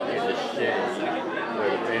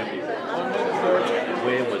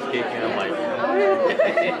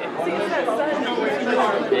That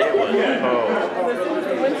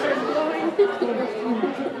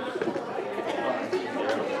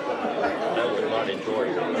was not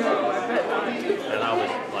enjoyable. And I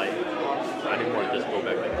was like, I didn't want to just go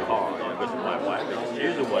back in the car and visit my wife.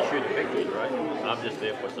 She's the one shooting pictures, right? I'm just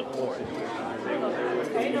there for support.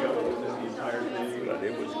 But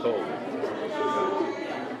it was cold.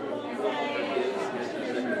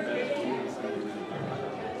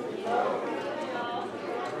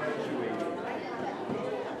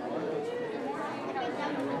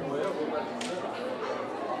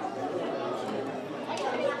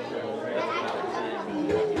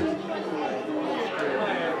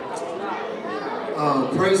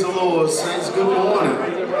 Praise the Lord, saints. Good morning.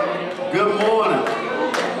 Good morning.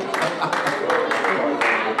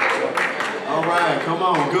 All right, come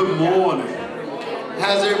on. Good morning.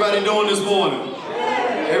 How's everybody doing this morning?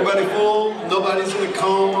 Everybody full? Nobody's in the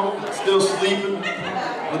coma? Still sleeping?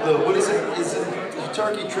 With the, what is it? Is it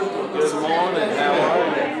turkey triple? Good morning. How are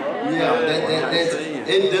you? Yeah,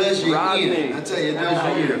 it does you in. I tell you, it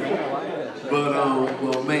does you in. But,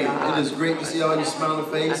 well, man, it is great to see all your smiling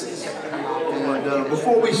faces. And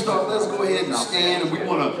before we start, let's go ahead and stand, and we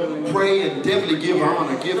want to pray and definitely give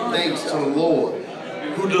honor, give thanks to the Lord,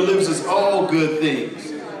 who delivers us all good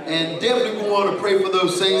things. And definitely we want to pray for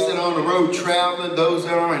those saints that are on the road traveling, those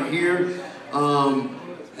that aren't here.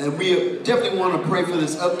 And we definitely want to pray for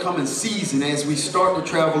this upcoming season as we start to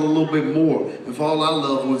travel a little bit more, and for all our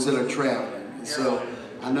loved ones that are traveling. And so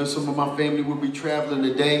I know some of my family will be traveling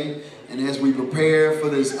today, and as we prepare for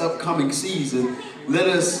this upcoming season, let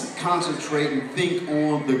us concentrate and think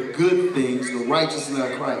on the good things, the righteousness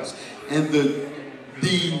of Christ. And the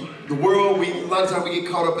world, a lot of times we get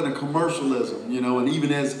caught up in a commercialism, you know, and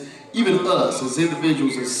even us as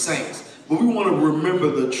individuals, as saints. But we want to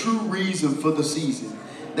remember the true reason for the season.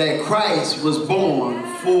 That Christ was born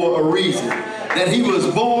for a reason. That he was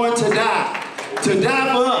born to die for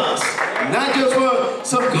us. Not just for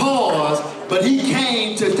some cause, but he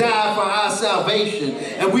came to die for our salvation.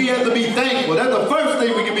 And we have to be thankful. That's the first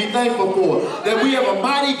thing we can be thankful for. That we have a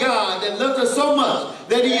mighty God that loves us so much,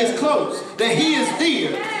 that he is close, that he is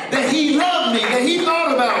near, that he loved me, that he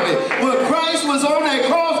thought about me. When Christ was on that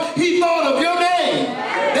cross, he thought of your name.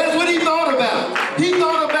 That's what he thought about. He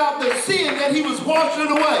thought about the sin that he was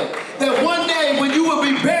washing away. That one day when you will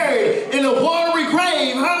be buried in a watery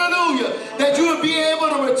grave, hallelujah, that you will be able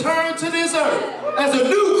to return to this earth as a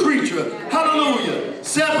new creature, hallelujah,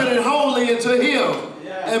 separate and holy unto him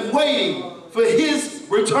and waiting for his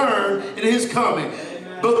return and his coming.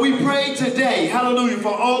 But we pray today, hallelujah,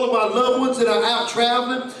 for all of our loved ones that are out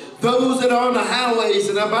traveling, those that are on the highways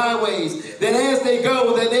and the byways, that as they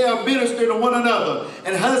go, that they are ministering to one another,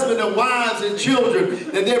 and husband and wives and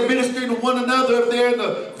children, that they're ministering to one another if they're in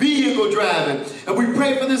the vehicle driving. And we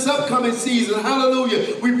pray for this upcoming season,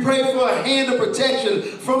 hallelujah. We pray for a hand of protection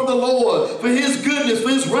from the Lord, for his goodness, for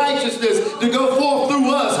his righteousness to go forth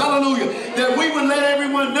through us, hallelujah. That we would let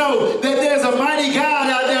everyone know that there's a mighty God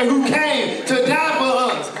out there who came to die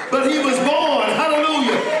for us, but he was born,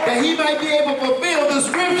 hallelujah, that he might be able to fulfill the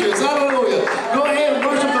scriptures, hallelujah. Go ahead and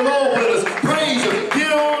worship the Lord with us. Praise him.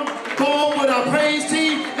 Get on, go on with our praise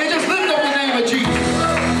team, and just lift up the name of Jesus.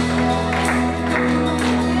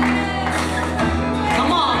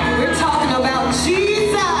 Come on, we're talking about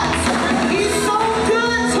Jesus. He's so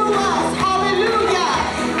good to us. Hallelujah.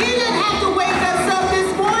 He didn't have to wake us up this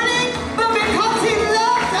morning, but because he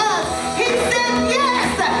loved us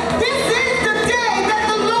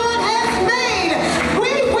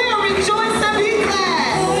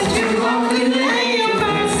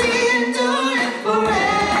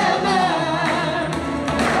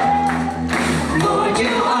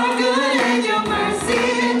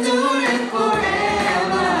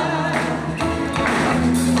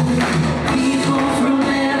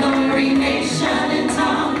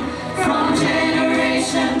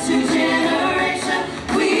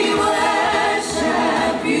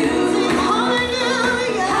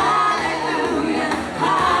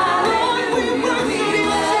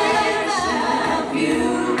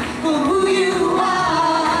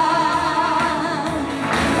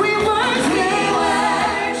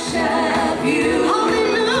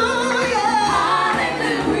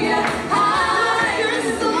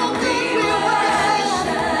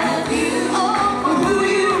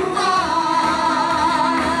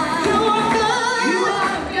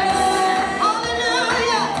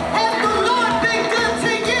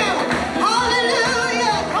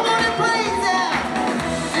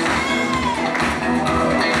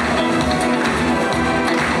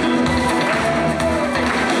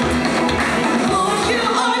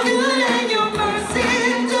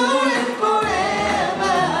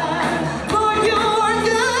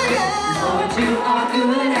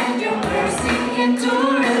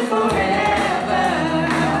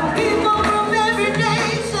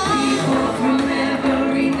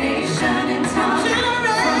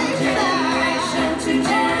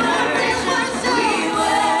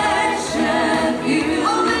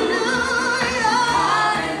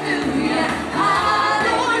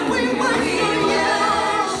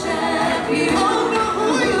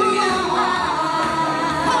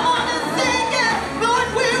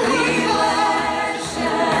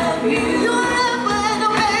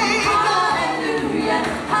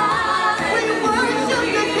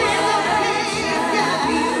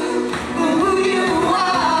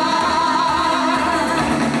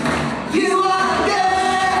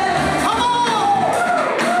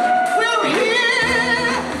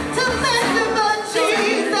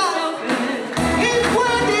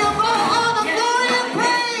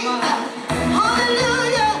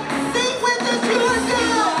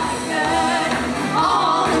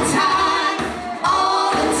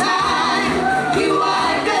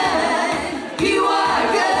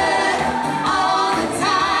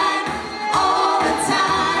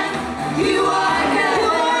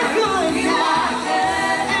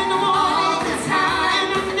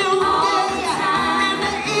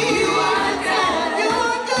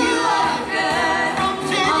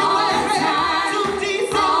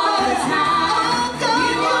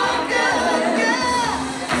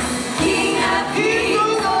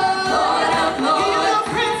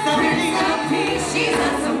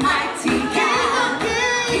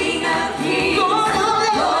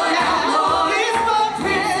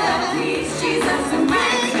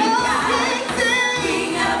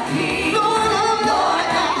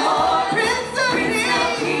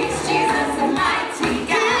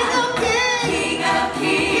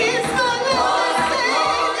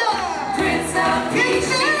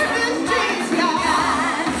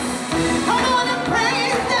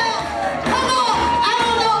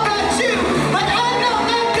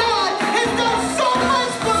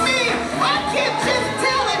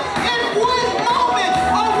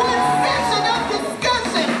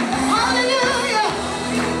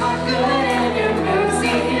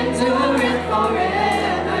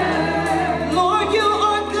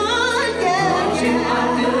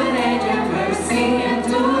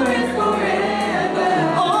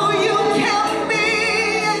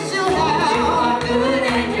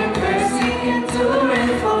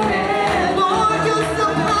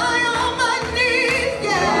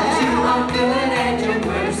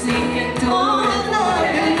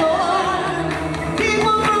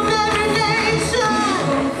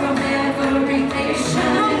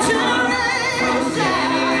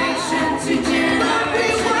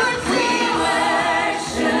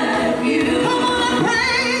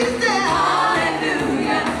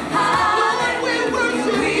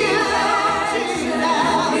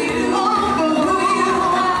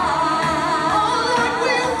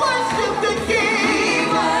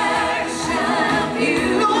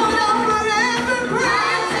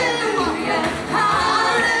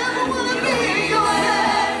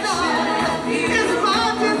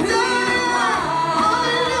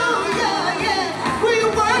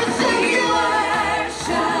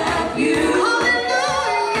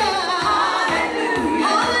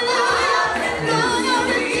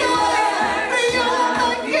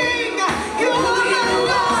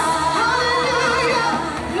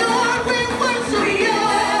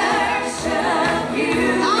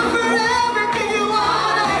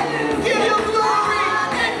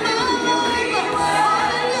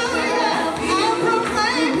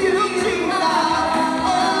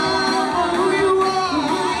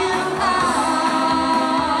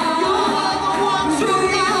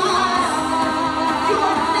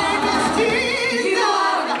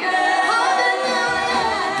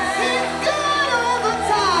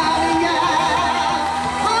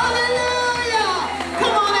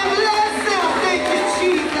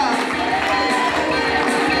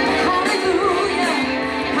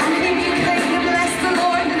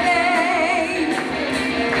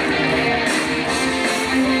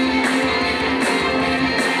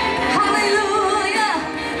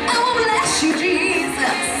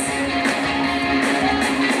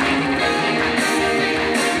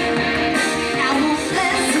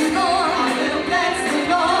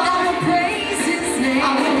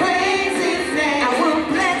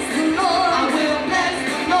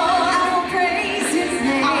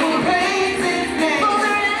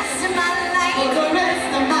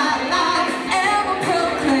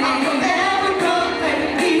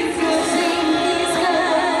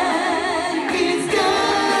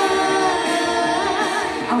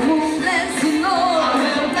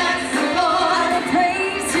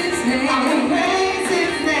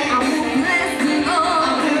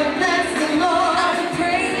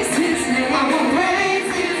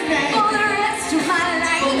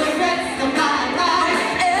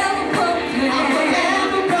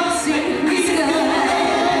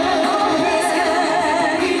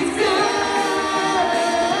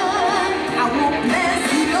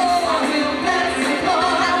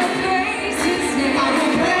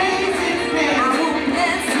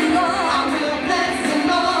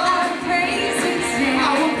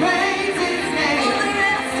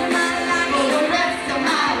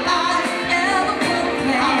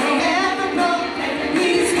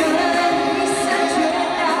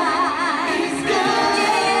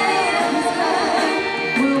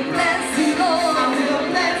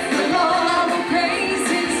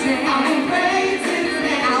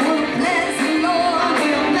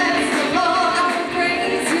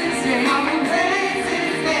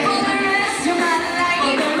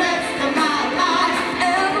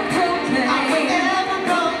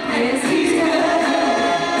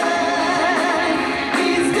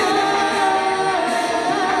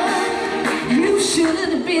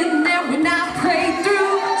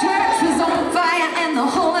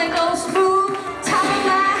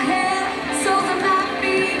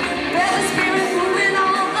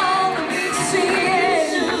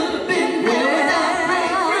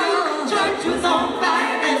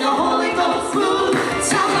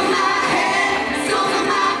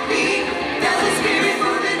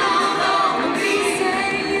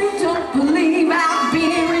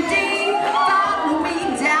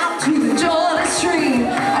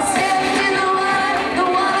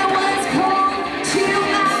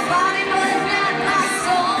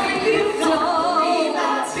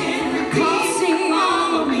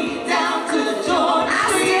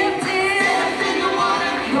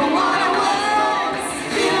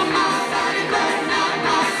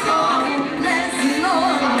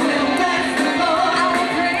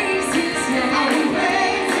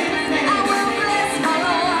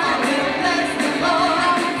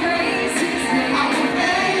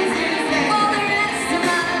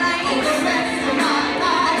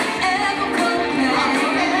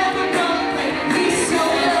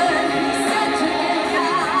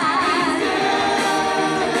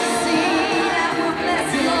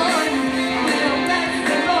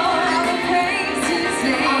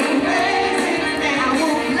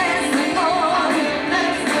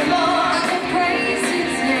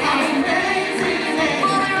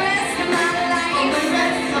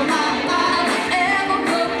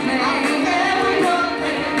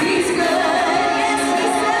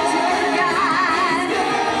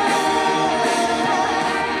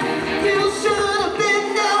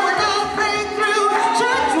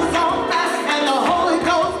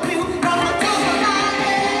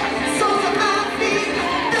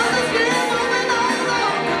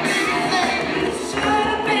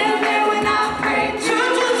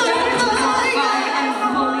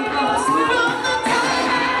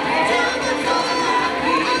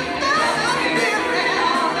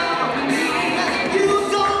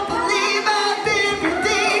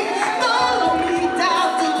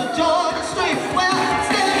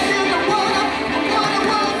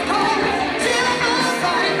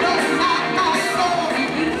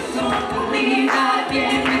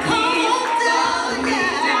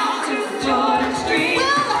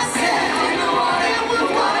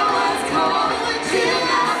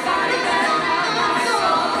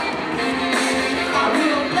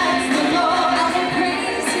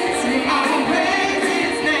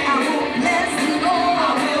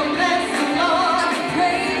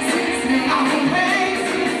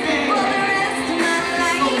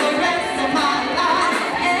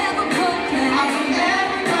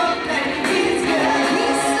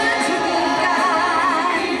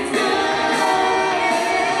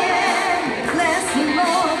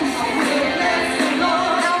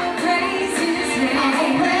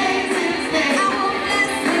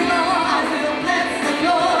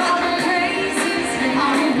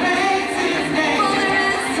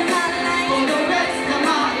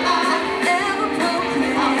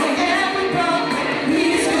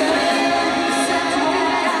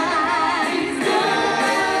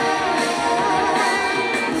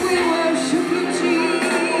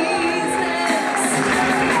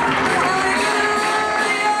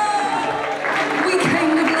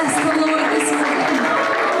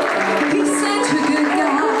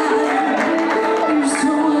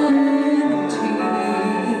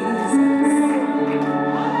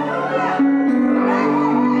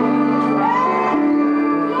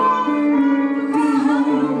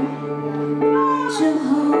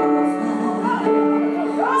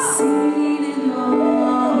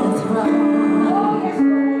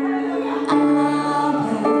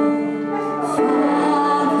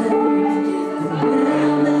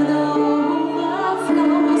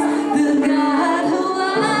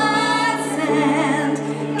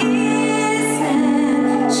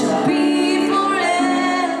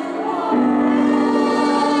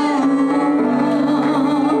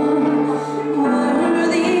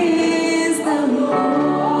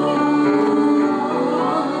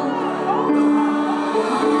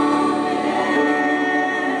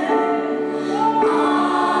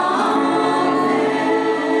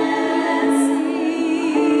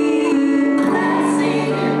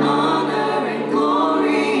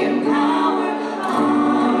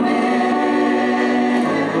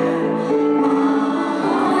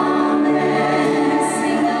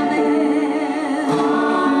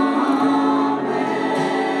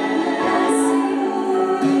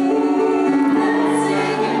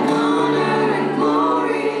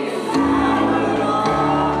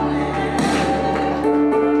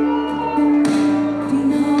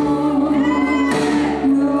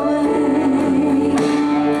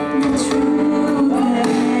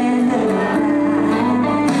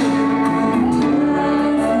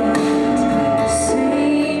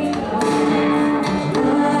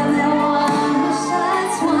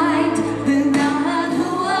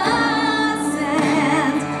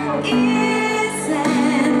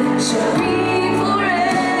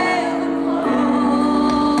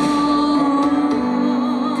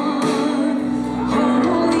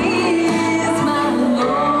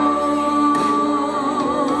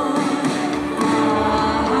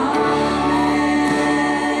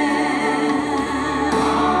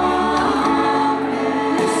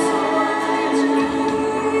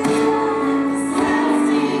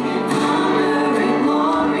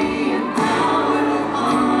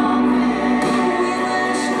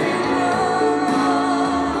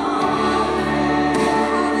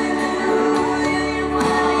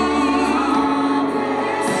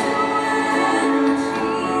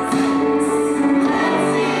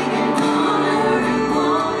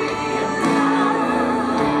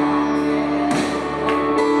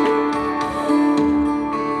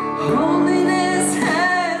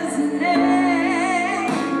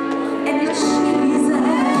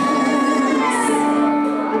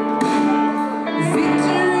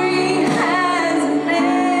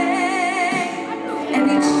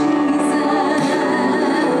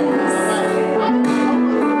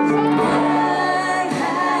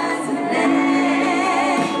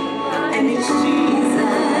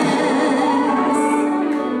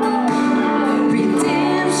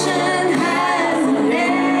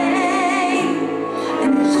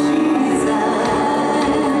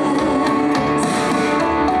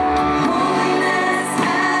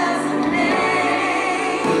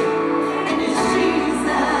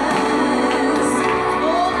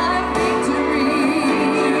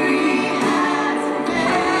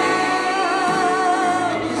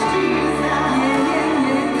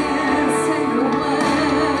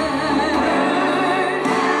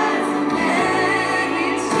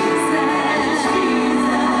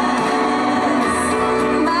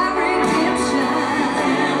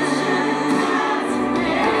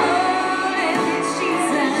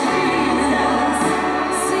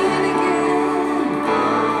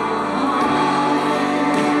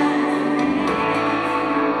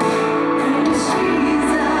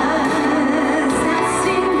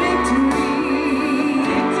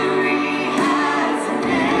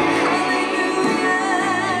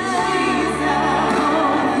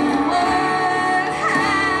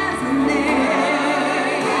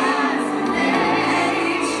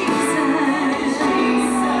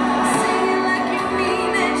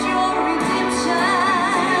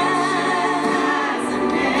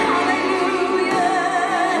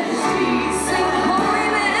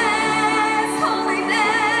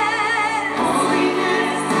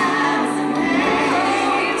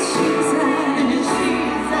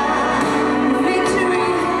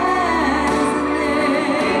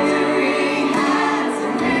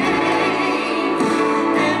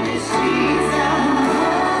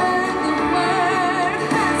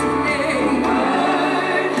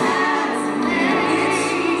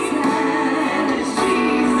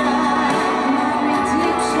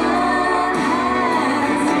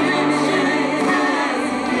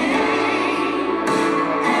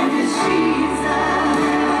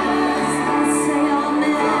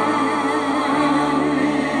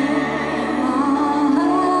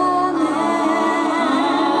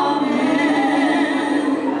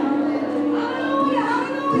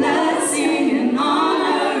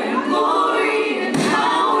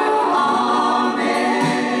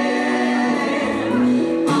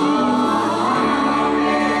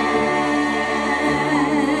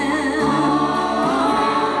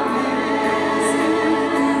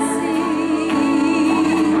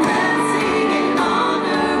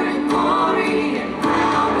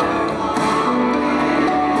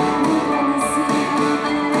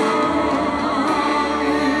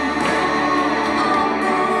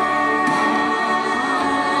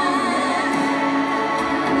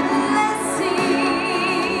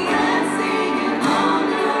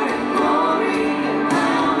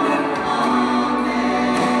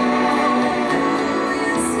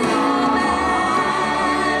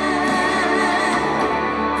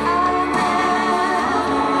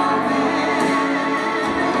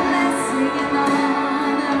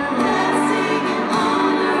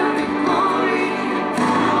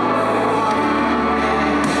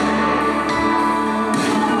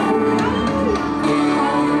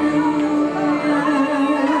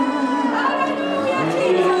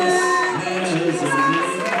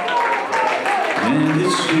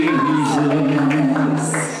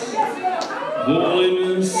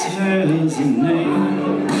Holiness has a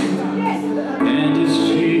name, and it's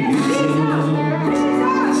Jesus.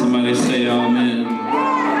 Somebody say amen.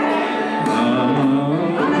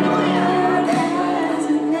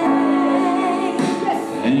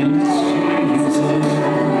 And it's Jesus.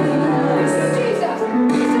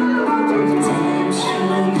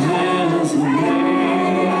 Redemption has a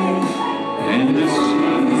name, and it's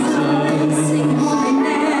Jesus.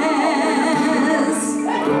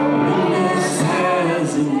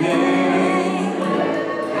 Has a name,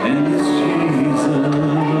 and it's Jesus.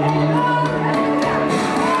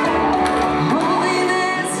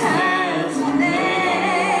 Holiness has a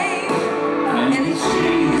name, and it's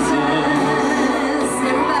Jesus.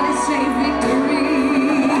 Everybody say victory.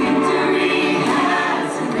 Victory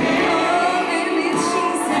has a name, and it's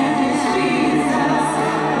Jesus.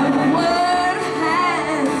 The word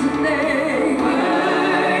has a name.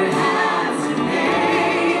 Word has a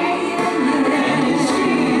name, and it's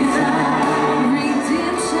Jesus.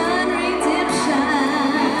 Redemption, redemption.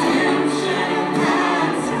 Redemption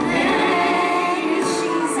has a name. It's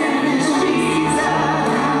Jesus.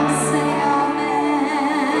 Say amen.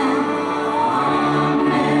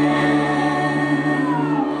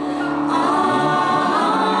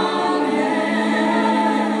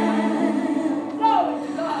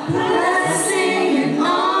 Blessing and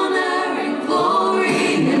honor and glory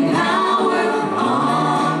and power.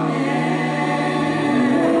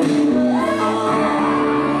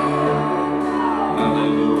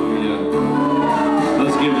 Hallelujah.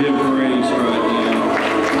 Let's give him praise right now.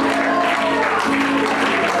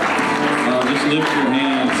 Just lift your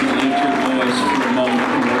hands and lift your voice for a moment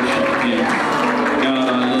and worship him. God,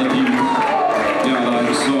 I love you. God, I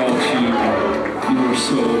exalt you. You are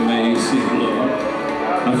so amazing, Lord.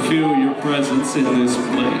 I feel your presence in this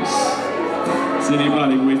place. Is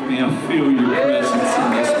anybody with me? I feel your presence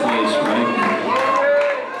in this place right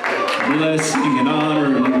now. Blessing and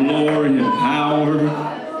honor and glory and power.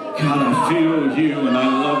 God, I feel you and I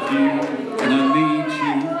love you and I need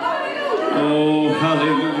you. Oh,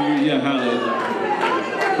 hallelujah, hallelujah.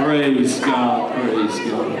 Praise God, praise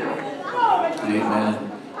God. Amen.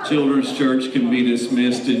 Children's Church can be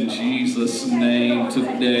dismissed in Jesus' name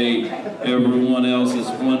today. Everyone else, it's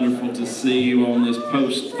wonderful to see you on this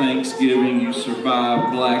post-Thanksgiving. You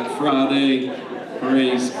survived Black Friday.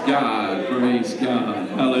 Praise God, praise God.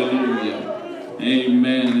 Hallelujah.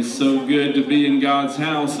 Amen. It's so good to be in God's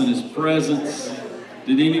house and his presence.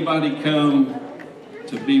 Did anybody come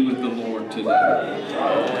to be with the Lord today?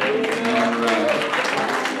 All right.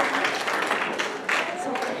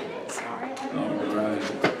 All right.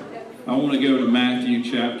 I want to go to Matthew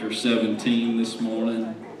chapter 17 this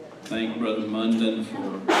morning. Thank Brother Munden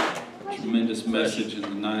for a tremendous message in the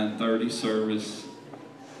 9:30 service.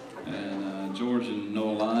 And George and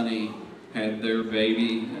Noelani had their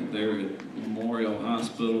baby, and they're at Memorial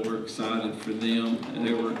Hospital. We're excited for them. And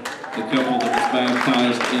they were the couple that was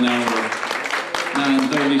baptized in our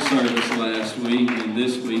 9:30 service last week, and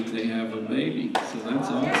this week they have a baby. So that's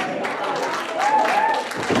awesome.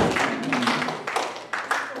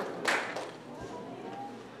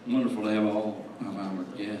 Wonderful to have all of our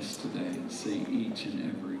guests today and see each and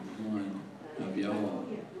every one of y'all.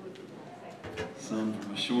 Some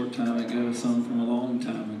from a short time ago, some from a long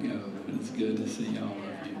time ago, but it's good to see all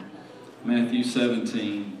of you. Matthew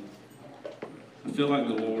 17. I feel like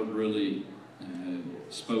the Lord really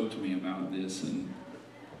spoke to me about this, and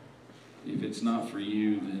if it's not for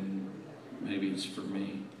you, then maybe it's for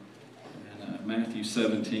me. And Matthew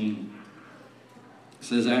 17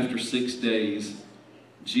 says, after 6 days,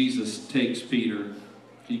 Jesus takes Peter.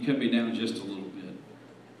 Can you cut me down just a little bit?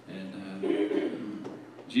 And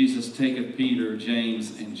Jesus taketh Peter,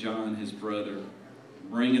 James, and John, his brother,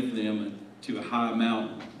 bringeth them to a high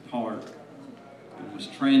mountain apart, and was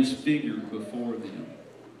transfigured before them.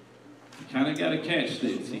 You kind of got to catch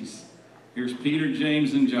this. Here's Peter,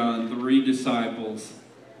 James, and John, 3 disciples,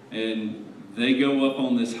 and they go up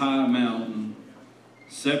on this high mountain,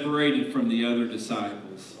 separated from the other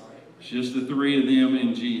disciples. It's just the 3 of them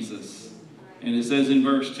and Jesus. And it says in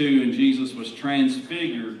verse 2, and Jesus was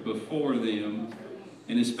transfigured before them,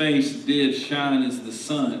 and his face did shine as the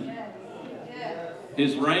sun.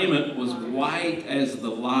 His raiment was white as the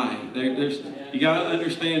light. You got to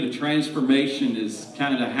understand the transformation is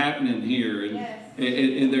kind of happening here,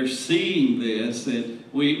 and they're seeing this. And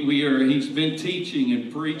he's been teaching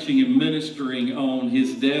and preaching and ministering on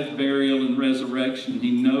his death, burial, and resurrection.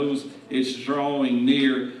 He knows it's drawing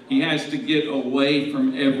near. He has to get away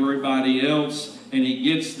from everybody else, and he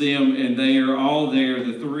gets them, and they are all there,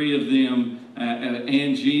 the 3 of them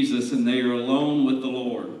and Jesus, and they are alone with the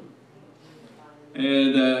Lord.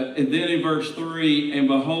 And then in verse 3, and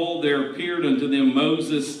behold, there appeared unto them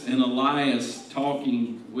Moses and Elias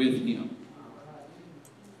talking with him.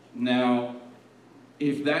 Now,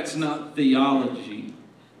 if that's not theology,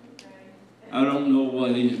 I don't know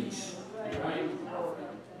what is.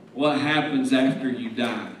 What happens after you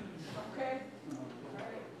die?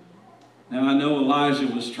 Now, I know Elijah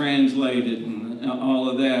was translated and all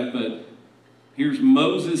of that, but here's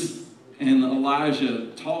Moses and Elijah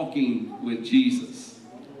talking with Jesus.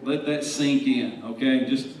 Let that sink in, okay?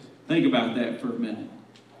 Just think about that for a minute.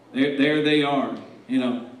 There they are. You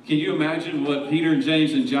know, can you imagine what Peter and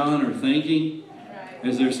James and John are thinking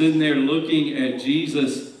as they're sitting there looking at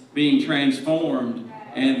Jesus being transformed,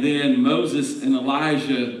 and then Moses and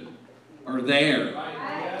Elijah are there.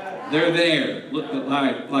 They're there,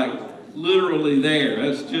 like literally there.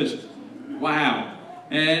 That's just wow.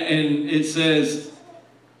 And it says,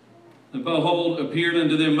 behold, appeared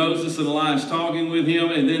unto them Moses and Elias talking with him,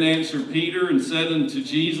 and then answered Peter and said unto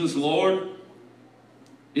Jesus, Lord,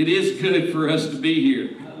 it is good for us to be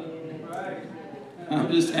here.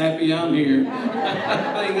 I'm just happy I'm here.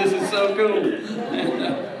 I think this is so cool.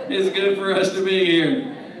 It's good for us to be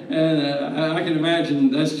here. And I can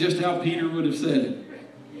imagine that's just how Peter would have said it.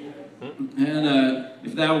 And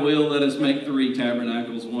if thou wilt, let us make 3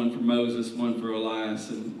 tabernacles, one for Moses, one for Elias,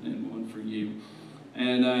 and one for you.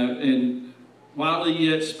 And while he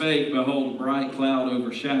yet spake, behold, a bright cloud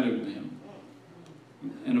overshadowed them.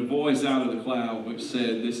 And a voice out of the cloud which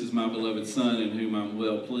said, This is my beloved Son, in whom I'm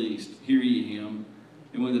well pleased. Hear ye him.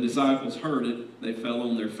 And when the disciples heard it, they fell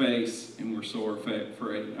on their face and were sore afraid.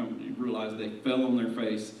 You realize they fell on their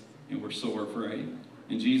face and were sore afraid.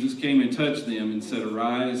 And Jesus came and touched them and said,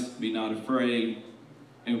 Arise, be not afraid.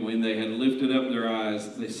 And when they had lifted up their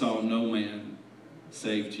eyes, they saw no man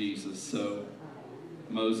save Jesus. So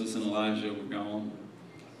Moses and Elijah were gone,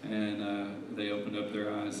 and they opened up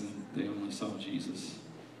their eyes and they only saw Jesus.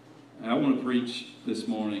 I want to preach this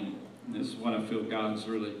morning. This is what I feel God's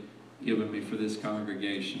really given me for this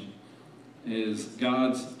congregation, is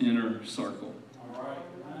God's inner circle.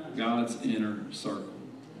 God's inner circle.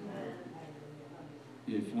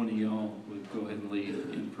 If one of y'all would go ahead and lead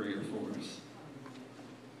in prayer for us.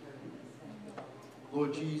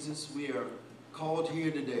 Lord Jesus, we are called here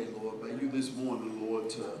today, Lord, by you this morning, Lord,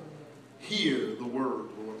 to hear the word,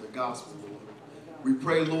 Lord, the gospel, Lord. We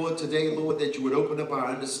pray, Lord, today, Lord, that you would open up our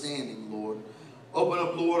understanding, Lord. Open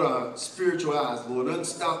up, Lord, our spiritual eyes, Lord.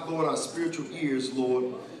 Unstop, Lord, our spiritual ears,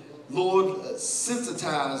 Lord. Lord,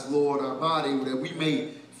 sensitize, Lord, our body that we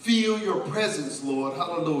may feel your presence, Lord.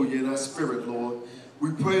 Hallelujah, in our spirit, Lord.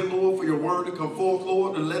 We pray, Lord, for your word to come forth,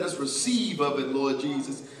 Lord, and let us receive of it, Lord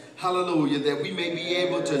Jesus. Hallelujah, that we may be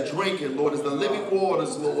able to drink it, Lord, as the living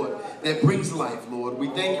waters, Lord, that brings life, Lord. We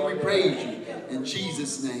thank you, we praise you. In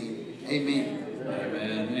Jesus' name, amen.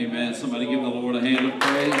 Amen, amen. Somebody give the Lord a hand of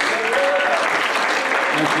praise.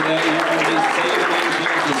 And today you can be saved in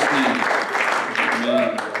Jesus' name.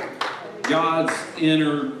 Amen. God's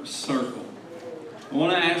inner circle. I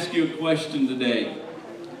want to ask you a question today.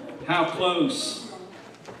 How close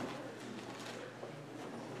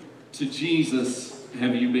to Jesus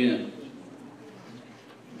have you been?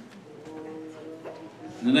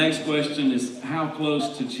 And the next question is, how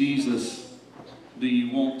close to Jesus do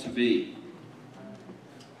you want to be?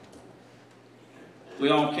 We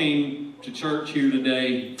all came to church here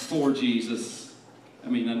today for Jesus. I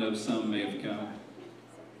mean, I know some may have come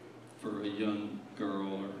for a young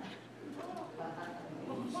girl,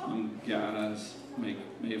 or some guys may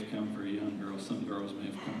have come for a young girl. Some girls may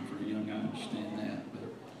have come for a young. I understand that, but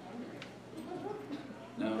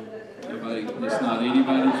no, nobody. It's not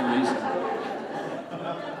anybody's reason.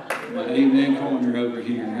 But amen corner over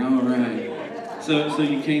here. All right. So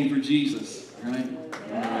you came for Jesus, right?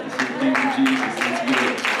 All right. So you came for Jesus. That's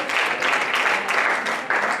good.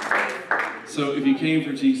 So if you came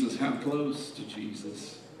for Jesus, how close to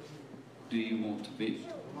Jesus do you want to be?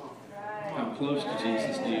 How close to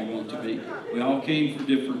Jesus do you want to be? We all came for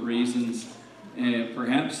different reasons and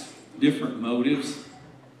perhaps different motives.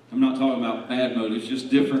 I'm not talking about bad motives, just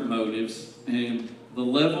different motives. And the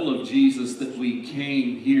level of Jesus that we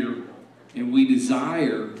came here and we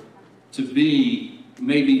desire to be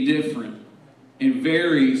may be different and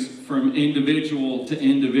varies from individual to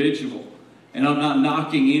individual. And I'm not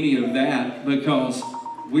knocking any of that, because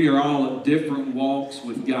we are all at different walks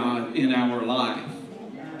with God in our life.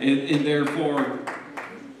 And therefore,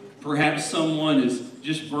 perhaps someone is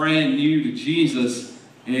just brand new to Jesus,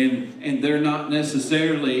 and they're not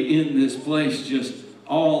necessarily in this place just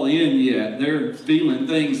all in yet. They're feeling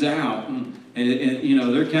things out. and you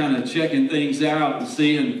know, they're kind of checking things out and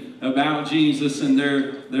seeing about Jesus, and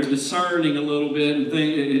they're discerning a little bit,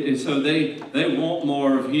 and so they want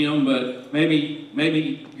more of Him, but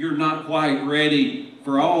maybe you're not quite ready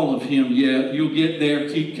for all of Him yet. You'll get there.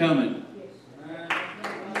 Keep coming.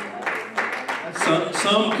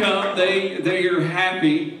 Some come, they are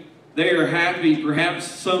happy. They are happy. Perhaps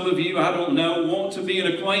some of you, I don't know, want to be an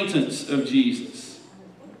acquaintance of Jesus.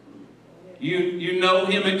 You know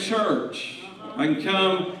Him at church. I can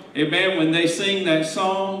come, amen, when they sing that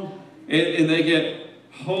song and they get,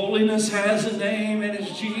 holiness has a name and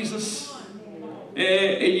it's Jesus.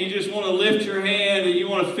 And you just want to lift your hand and you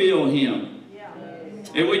want to feel Him.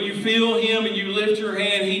 And when you feel Him and you lift your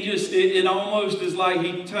hand, He just, it almost is like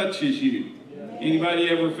He touches you. Anybody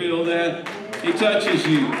ever feel that? He touches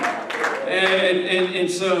you. And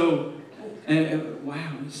so,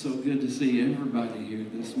 wow, it's so good to see everybody here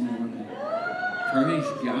this morning. Praise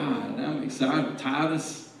God. I'm excited.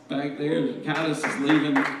 Titus back there. Titus is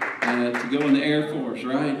leaving to go in the Air Force,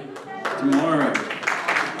 right? Tomorrow.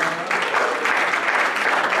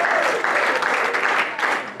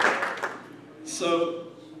 So,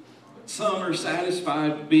 some are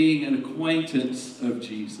satisfied being an acquaintance of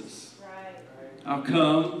Jesus. I'll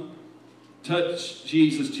come, touch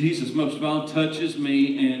Jesus. Jesus, most of all, touches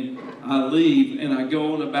me, and I leave, and I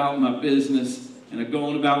go on about my business, and I go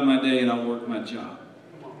on about my day, and I work my job.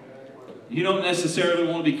 You don't necessarily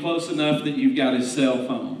want to be close enough that you've got his cell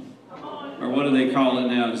phone, or what do they call it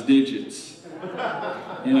now? His digits.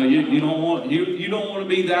 You know, you don't want to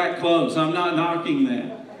be that close. I'm not knocking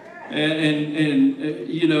that, and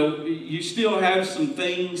you know, you still have some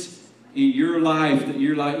things in your life that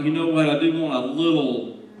you're like, you know what? I do want a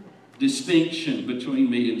little distinction between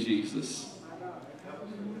me and Jesus.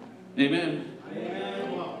 Amen.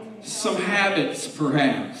 Some habits,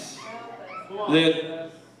 perhaps,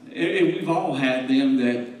 that we've all had them,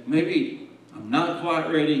 that maybe I'm not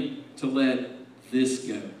quite ready to let this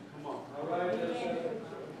go.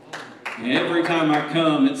 And every time I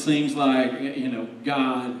come, it seems like, you know,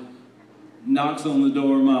 God knocks on the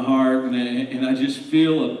door of my heart, and I just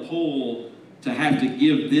feel a pull to have to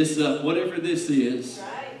give this up, whatever this is,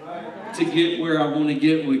 to get where I want to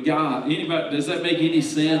get with God. Anybody, does that make any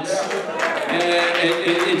sense?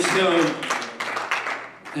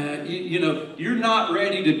 You know, you're not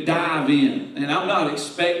ready to dive in, and I'm not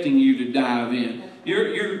expecting you to dive in.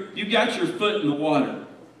 You got your foot in the water,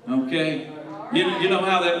 okay? You know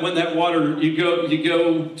how that when that water, you go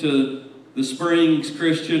to the Springs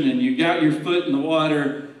Christian, and you got your foot in the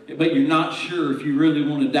water, but you're not sure if you really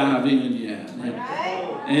want to dive in yet.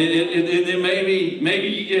 And then maybe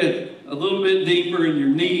you get a little bit deeper and your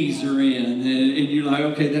knees are in, and you're like,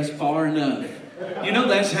 okay, that's far enough. You know,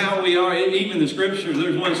 that's how we are. Even the scriptures,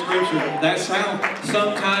 there's one scripture, that's how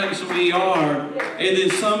sometimes we are. And then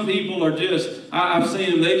some people are just, I've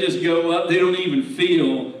seen them, they just go up, they don't even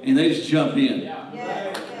feel, and they just jump in.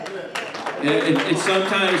 And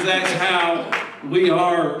sometimes that's how we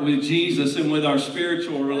are with Jesus and with our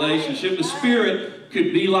spiritual relationship. The Spirit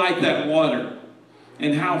could be like that water,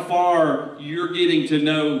 and how far you're getting to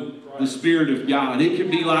know the Spirit of God. It could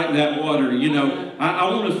be like that water. You know, I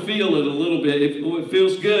want to feel it a little bit. It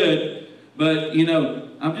feels good, but, you know,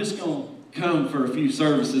 I'm just going to come for a few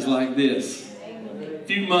services like this. A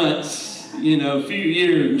few months, you know, a few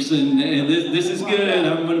years, and this is good.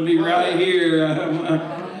 I'm going to be right here.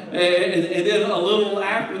 And then a little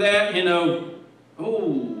after that, you know,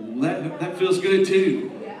 oh, that feels good too.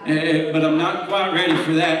 But I'm not quite ready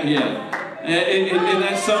for that yet. And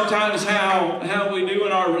that's sometimes how we do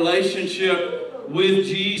in our relationship with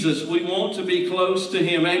Jesus. We want to be close to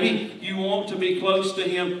Him. Maybe you want to be close to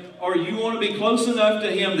Him, or you want to be close enough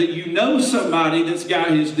to Him that you know somebody that's got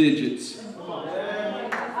His digits.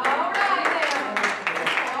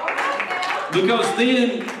 Because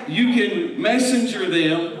then you can messenger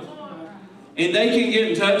them, and they can get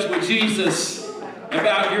in touch with Jesus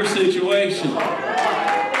about your situation.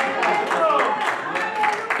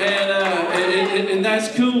 And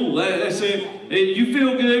that's cool. That's it. You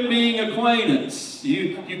feel good being acquaintance.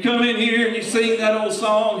 You come in here and you sing that old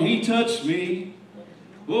song, He touched me.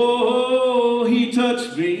 Oh, He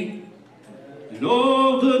touched me. And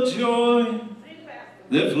oh, the joy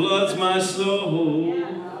that floods my soul.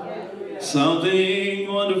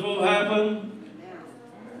 Something wonderful happened.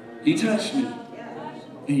 He touched me.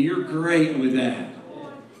 And you're great with that.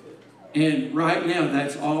 And right now,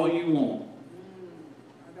 that's all you want.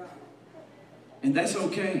 And that's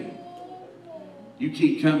okay. You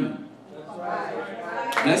keep coming.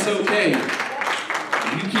 That's okay.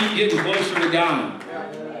 You keep getting closer to God.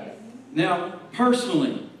 Now,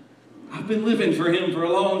 personally, I've been living for Him for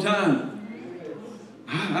a long time.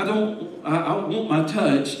 I want my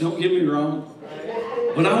touch, don't get me wrong,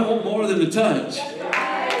 but I want more than a touch.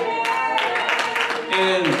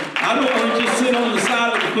 And I don't want to just sit on the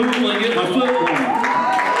side of the pool and get my foot warm.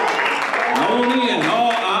 I want in.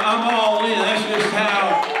 I'm all in. That's just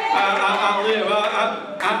how I live.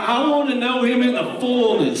 I want to know Him in the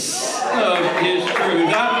fullness of His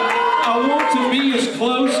truth. I want to be as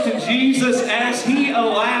close to Jesus as He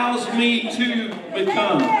allows me to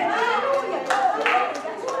become.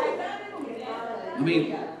 I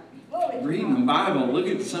mean, reading the Bible, look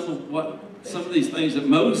at some of these things that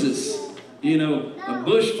Moses, you know, a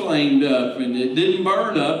bush flamed up and it didn't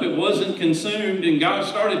burn up, it wasn't consumed, and God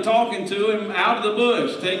started talking to him out of the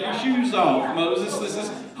bush. Take your shoes off, Moses, this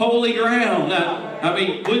is holy ground. Now, I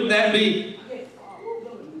mean, wouldn't that be?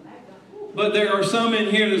 But there are some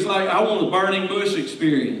in here that's like, I want a burning bush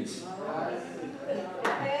experience.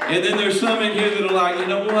 And then there's some in here that are like, you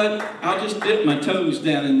know what? I'll just dip my toes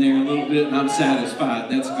down in there a little bit and I'm satisfied.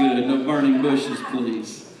 That's good. No burning bushes,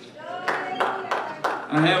 please.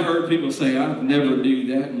 I have heard people say, I'd never do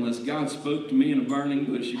that unless God spoke to me in a burning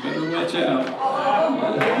bush. You better watch out.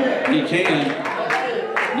 He can.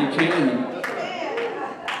 He can.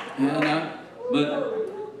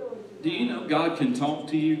 But do you know God can talk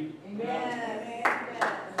to you?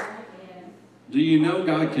 Do you know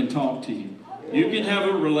God can talk to you? You can have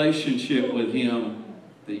a relationship with Him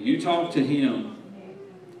that you talk to Him,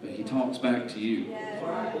 but He talks back to you.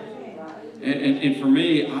 And for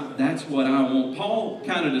me, that's what I want. Paul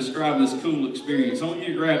kind of described this cool experience. I want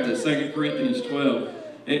you to grab this, 2 Corinthians 12.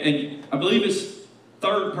 And I believe it's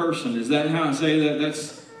third person. Is that how I say that?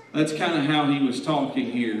 That's kind of how he was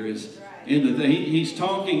talking here. He's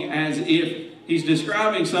talking as if he's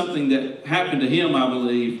describing something that happened to him, I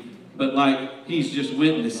believe, but like he's just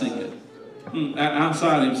witnessing it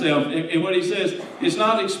outside himself. And what he says, it's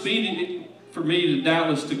not expedient for me to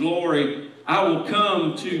doubtless to glory. I will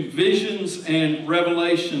come to visions and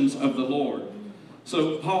revelations of the Lord.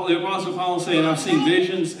 So the Apostle Paul is saying, I've seen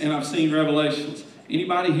visions and I've seen revelations.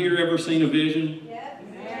 Anybody here ever seen a vision?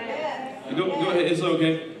 Go ahead, it's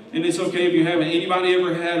okay. And it's okay if you haven't. Anybody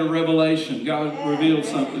ever had a revelation? God revealed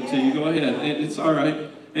something to you. Go ahead. It's all right.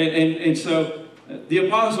 And so the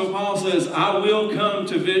Apostle Paul says, I will come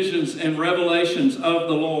to visions and revelations of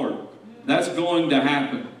the Lord. That's going to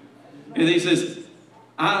happen. And he says,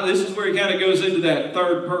 this is where he kind of goes into that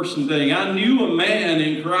third person thing. I knew a man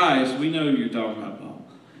in Christ. We know who you're talking about, Paul.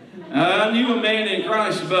 I knew a man in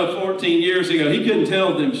Christ about 14 years ago. He couldn't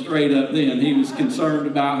tell them straight up then. He was concerned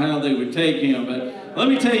about how they would take him. But let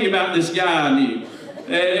me tell you about this guy I knew.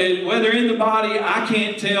 Whether in the body, I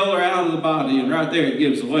can't tell, or out of the body. And right there it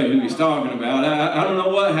gives away who he's talking about. I don't know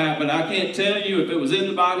what happened. I can't tell you if it was in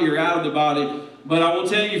the body or out of the body. But I will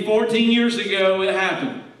tell you 14 years ago it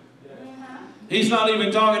happened. He's not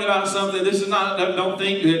even talking about something. This is not, don't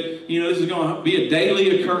think that, this is going to be a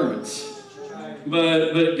daily occurrence.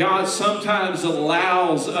 But God sometimes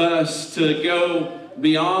allows us to go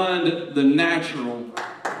beyond the natural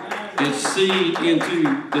and see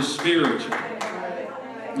into the spiritual.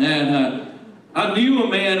 And I knew a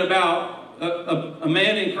man a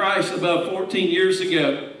man in Christ about 14 years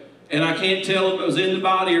ago. And I can't tell if it was in the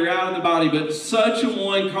body or out of the body, but such a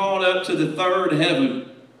one called up to the third heaven.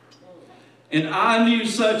 And I knew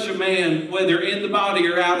such a man, whether in the body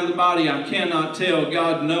or out of the body, I cannot tell,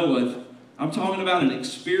 God knoweth. I'm talking about an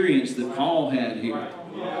experience that Paul had here.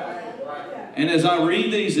 And as I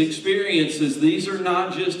read these experiences, these are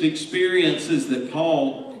not just experiences that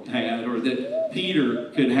Paul had, or that Peter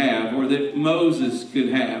could have, or that Moses could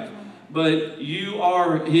have. But you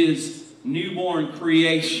are his newborn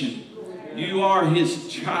creation. You are his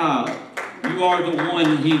child. You are the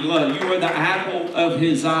one he loved. You are the apple of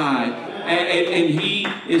his eye. And he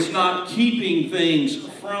is not keeping things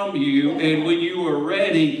from you. And when you are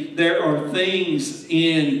ready, there are things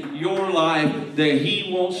in your life that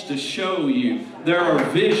he wants to show you. There are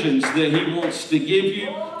visions that he wants to give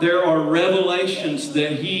you. There are revelations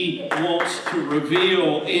that he wants to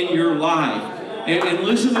reveal in your life. And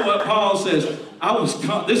listen to what Paul says.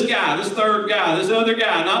 This third guy, this other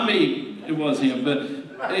guy, not me, it was him, but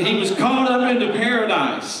he was caught up into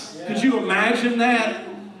paradise. Could you imagine that?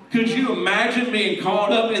 Could you imagine being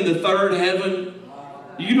caught up in the third heaven?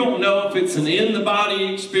 You don't know if it's an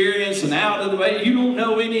in-the-body experience, an out of the way. You don't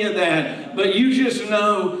know any of that. But you just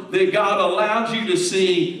know that God allowed you to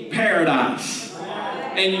see paradise.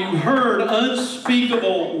 And you heard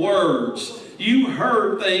unspeakable words. You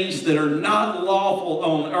heard things that are not lawful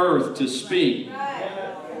on earth to speak.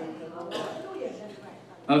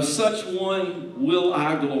 Of such one will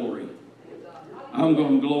I glory. I'm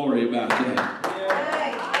going to glory about that.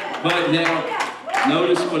 But now,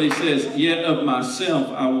 Notice what he says, yet of myself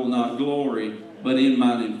I will not glory, but in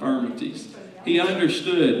mine infirmities. He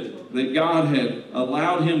understood that God had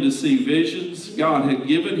allowed him to see visions, God had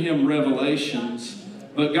given him revelations,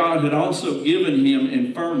 but God had also given him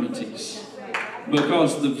infirmities.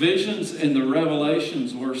 Because the visions and the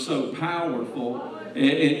revelations were so powerful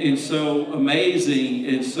and so amazing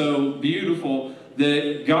and so beautiful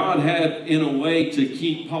that God had, in a way, to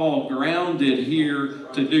keep Paul grounded here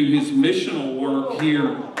to do his missional work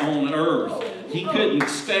here on earth. He couldn't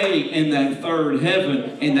stay in that third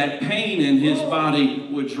heaven, and that pain in his body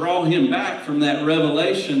would draw him back from that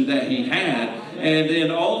revelation that he had. And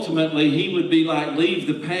then ultimately he would be like, leave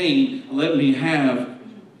the pain, let me have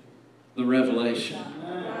the revelation.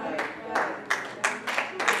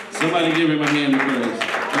 Somebody give him a hand of praise.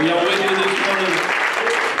 Are y'all with me this morning?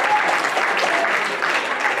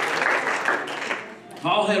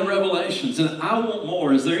 Paul had revelations, and I want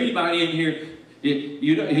more. Is there anybody in here?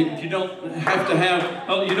 You don't have to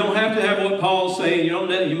have what Paul's saying.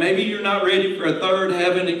 Maybe you're not ready for a third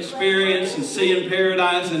heaven experience and seeing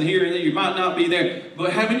paradise and hearing that you might not be there.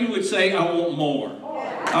 But how many would say, I want more?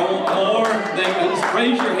 I want more than, just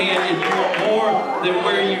raise your hand if you want more than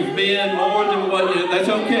where you've been, more than what, that's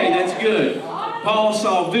okay, that's good. Paul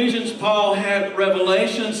saw visions, Paul had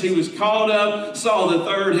revelations, he was caught up, saw the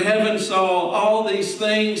third heaven, saw all these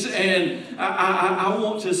things, and I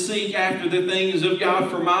want to seek after the things of God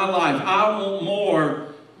for my life. I want more.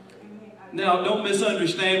 Now, don't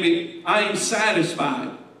misunderstand me. I am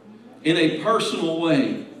satisfied in a personal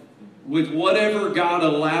way with whatever God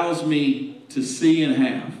allows me to see and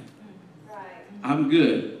have. I'm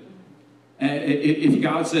good. If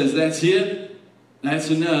God says that's it, that's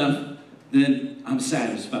enough, then I'm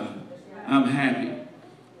satisfied. I'm happy.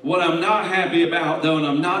 What I'm not happy about, though, and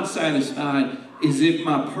I'm not satisfied, is if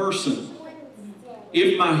my person,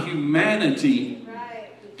 if my humanity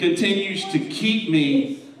continues to keep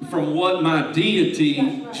me from what my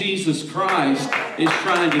deity, Jesus Christ, is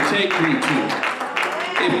trying to take me to.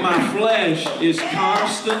 If my flesh is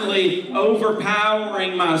constantly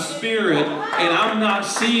overpowering my spirit and I'm not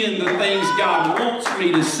seeing the things God wants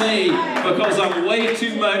me to see because I'm way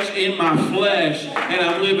too much in my flesh and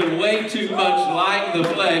I'm living way too much like the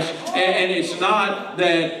flesh, and it's not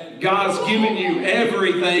that God's given you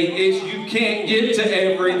everything, it's you can't get to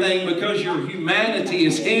everything because your humanity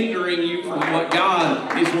is hindering you from what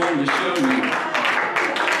God is wanting to show you.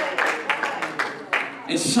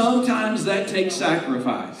 And sometimes that takes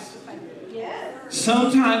sacrifice.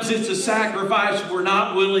 Sometimes it's a sacrifice we're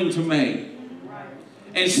not willing to make.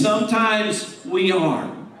 And sometimes we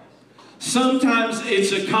are. Sometimes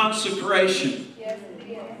it's a consecration.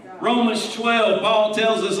 Romans 12, Paul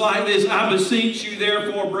tells us like this, I beseech you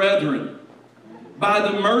therefore, brethren, by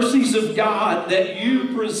the mercies of God, that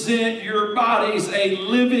you present your bodies a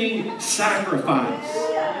living sacrifice.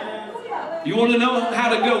 You want to know how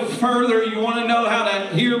to go further. You want to know how to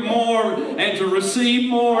hear more and to receive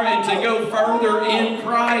more and to go further in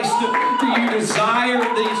Christ. Do you desire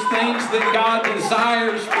these things that God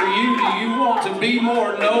desires for you? Do you want to be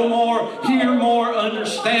more, know more, hear more,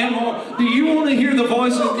 understand more? Do you want to hear the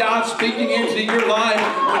voice of God speaking into your life?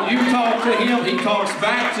 When you talk to Him, He talks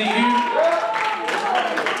back to you.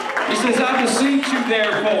 He says, I beseech you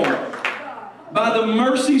therefore, by the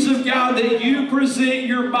mercies of God, that you present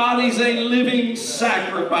your bodies a living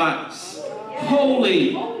sacrifice,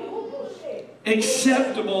 holy,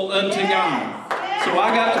 acceptable unto God. So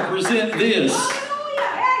I got to present this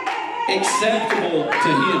acceptable to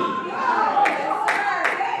Him.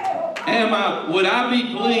 Would I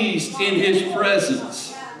be pleased in His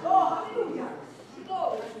presence?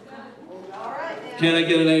 Can I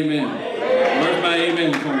get an amen? Where's my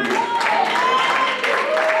amen for me?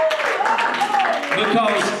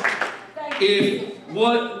 Because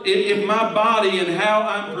if my body and how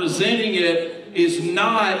I'm presenting it is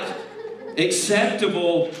not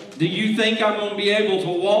acceptable, do you think I'm going to be able to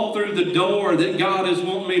walk through the door that God is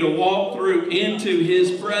wanting me to walk through into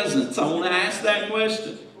His presence? I want to ask that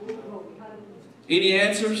question. Any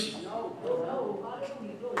answers?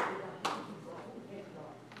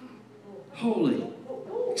 Holy,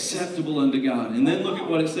 acceptable unto God. And then look at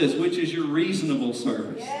what it says, which is your reasonable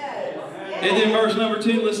service. And then verse number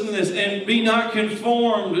 2, listen to this. And be not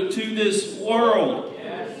conformed to this world,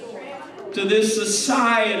 to this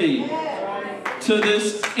society, to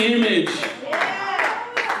this image.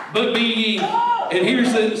 But be ye, and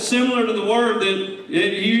here's similar to the word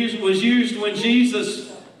that was used when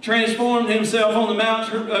Jesus transformed Himself on the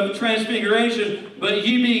Mount of Transfiguration. But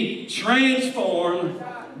ye be transformed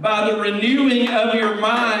by the renewing of your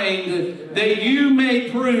mind, that you may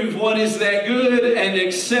prove what is that good and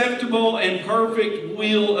acceptable and perfect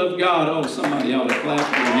will of God. Oh, somebody ought to clap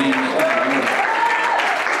their hands.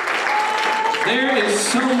 There is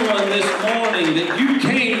someone this morning that you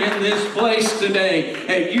came in this place today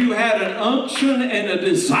and you had an unction and a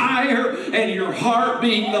desire and your heart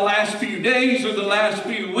beat the last few days or the last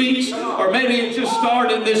few weeks, or maybe it just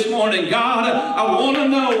started this morning. God, I want to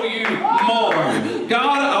know you more.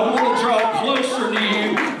 God, I want to draw closer to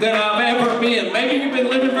you than I've ever been. Maybe you've been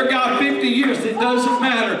living for God 50 years. It doesn't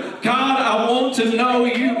matter. God, I want to know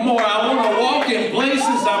you more. I want to walk in places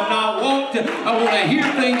I've not walked. I want to hear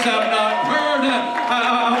things I've not heard.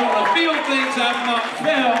 I want to feel things I've not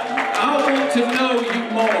felt. I want to know you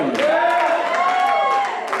more.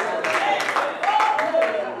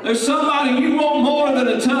 There's somebody you want more than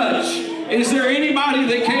a touch. Is there anybody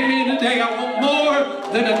that came in today? I want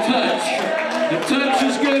more than a touch. The touch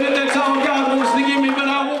is good and that's all God wants to give me, but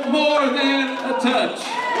I want more than a touch.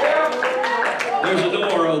 There's a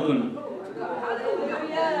door open.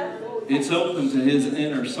 It's open to his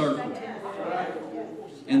inner circle.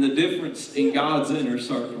 And the difference in God's inner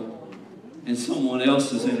circle and someone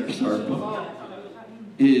else's inner circle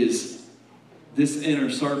is this inner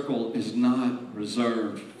circle is not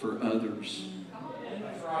reserved for others.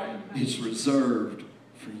 It's reserved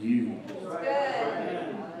for you.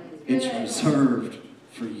 It's reserved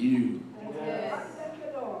for you.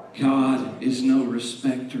 God is no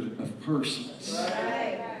respecter of persons.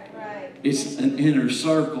 It's an inner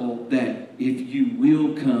circle that if you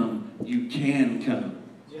will come, you can come.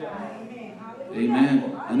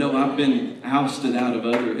 Amen. I know I've been ousted out of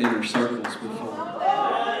other inner circles before.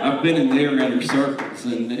 I've been in their inner circles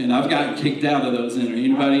and I've gotten kicked out of those inner.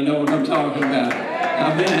 Anybody know what I'm talking about?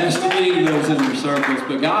 I've been asked to leave those inner circles,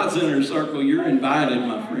 but God's inner circle, you're invited,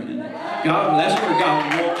 my friend. God, that's where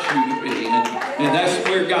God wants you to be, and that's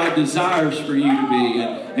where God desires for you to be.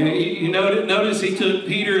 And you notice he took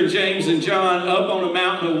Peter and James and John up on a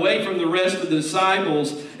mountain away from the rest of the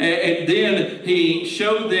disciples, and then he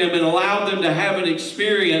showed them and allowed them to have an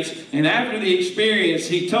experience. And after the experience,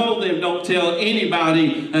 he told them, don't tell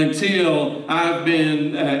anybody until I've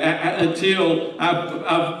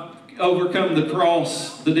overcome the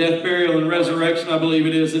cross, the death, burial, and resurrection, I believe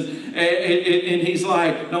it is. And he's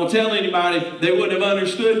like, don't tell anybody. They wouldn't have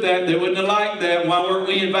understood that. They wouldn't have liked that. Why weren't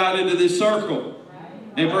we invited to this circle?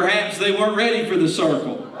 And perhaps they weren't ready for the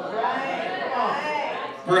circle.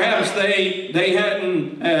 Perhaps they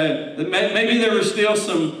hadn't, maybe there were still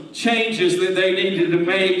some changes that they needed to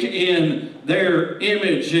make in their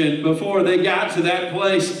image, and before they got to that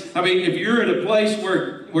place. I mean, if you're in a place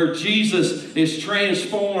where Jesus is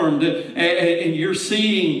transformed and you're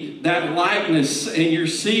seeing that likeness and you're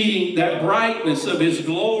seeing that brightness of his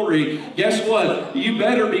glory, guess what? You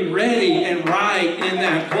better be ready and right in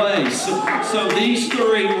that place. So these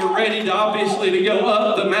three were ready to obviously to go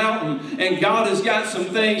up the mountain, and God has got some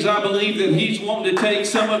things I believe that he's wanting to take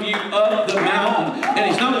some of you up the mountain, and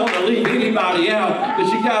he's not wanting to leave anybody out,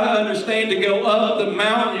 but you got to understand, to go up the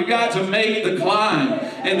mountain, you got to make the climb,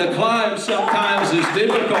 and the climb sometimes is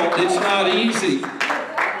difficult. It's not easy.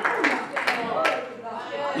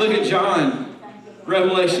 Look at John,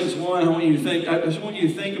 Revelations 1. I just want you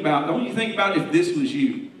to think about if this was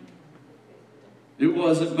you. It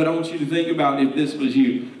wasn't, but I want you to think about if this was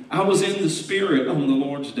you. I was in the Spirit on the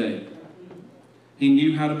Lord's day. He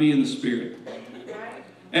knew how to be in the Spirit.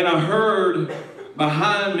 And I heard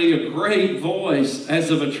behind me a great voice as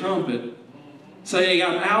of a trumpet saying,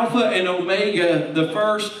 I'm Alpha and Omega, the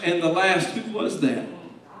first and the last. Who was that?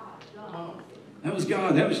 That was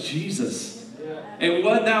God. That was Jesus. And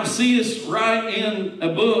what thou seest, write in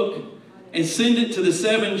a book and send it to the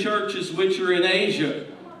 7 churches which are in Asia.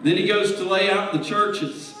 Then he goes to lay out the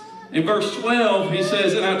churches. In verse 12, he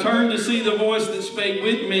says, and I turned to see the voice that spake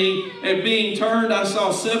with me, and being turned, I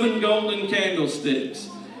saw 7 golden candlesticks.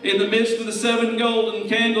 In the midst of the 7 golden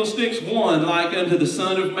candlesticks, one like unto the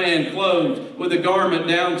Son of Man, clothed with a garment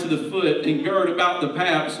down to the foot, and girt about the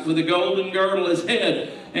paps with a golden girdle his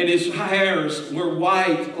head. And his hairs were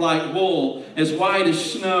white like wool, as white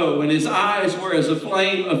as snow, and his eyes were as a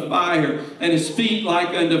flame of fire, and his feet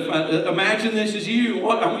like unto fire. Imagine this is you.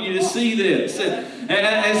 I want you to see this.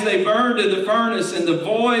 As they burned in the furnace, and the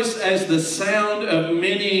voice as the sound of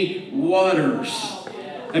many waters.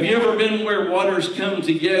 Have you ever been where waters come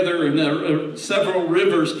together and several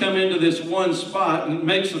rivers come into this one spot, and it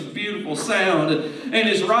makes a beautiful sound? And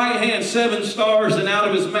his right hand 7 stars, and out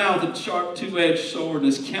of his mouth a sharp 2-edged sword, and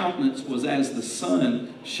his countenance was as the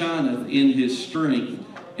sun shineth in his strength.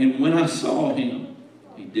 And when I saw him,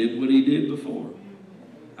 he did what he did before.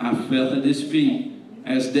 I fell at his feet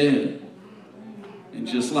as dead. And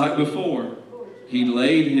just like before, he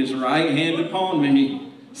laid his right hand upon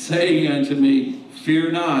me, saying unto me,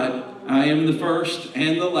 Fear not, I am the first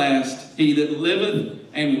and the last, he that liveth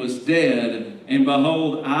and was dead, and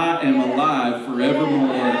behold, I am alive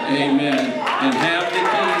forevermore. Amen. And have the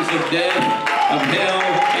keys of death, of hell,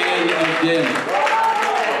 and of death.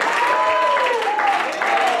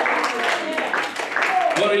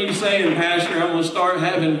 What are you saying, Pastor? I'm going to start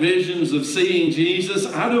having visions of seeing Jesus.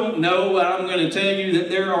 I don't know, but I'm going to tell you that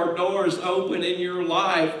there are doors open in your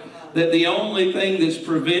life, that the only thing that's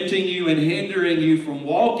preventing you and hindering you from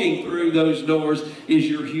walking through those doors is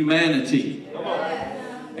your humanity.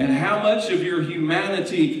 And how much of your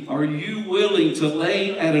humanity are you willing to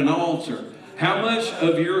lay at an altar? How much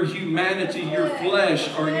of your humanity, your flesh,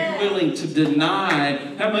 are you willing to deny?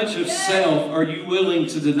 How much of self are you willing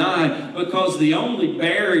to deny? Because the only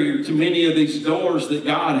barrier to many of these doors that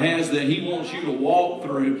God has that He wants you to walk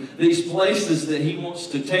through, these places that He wants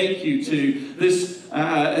to take you to,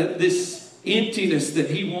 this emptiness that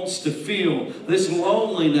He wants to feel, this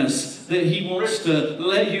loneliness that He wants to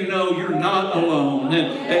let you know you're not alone.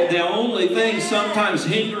 And the only thing sometimes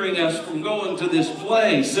hindering us from going to this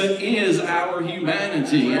place is our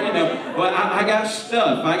humanity. You know, well, I got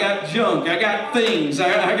stuff, I got junk, I got things,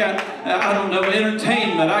 I got, I don't know,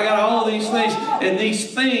 entertainment, I got all these things. And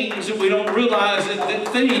these things, we don't realize that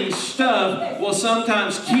things, stuff, will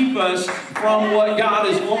sometimes keep us from what God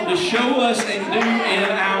is wanting to show us and do in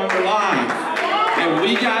our life. And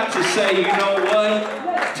we got to say, you know what?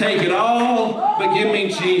 Take it all, but give me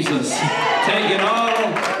Jesus. Take it all,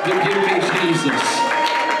 but give me Jesus.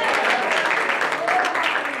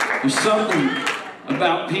 There's something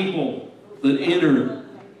about people that enter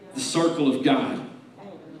the circle of God.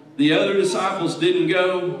 The other disciples didn't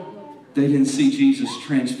go. They didn't see Jesus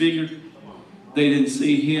transfigured. They didn't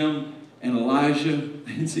see Him and Elijah.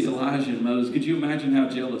 They didn't see Elijah and Moses. Could you imagine how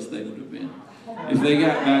jealous they would have been? If they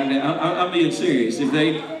got back down, I'm being serious. If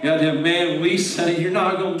they got to have, man, we say, you're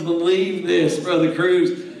not going to believe this, Brother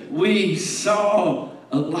Cruz. We saw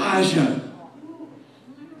Elijah.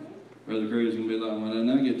 Brother Cruz is going to be like, well, then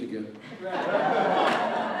I get to go.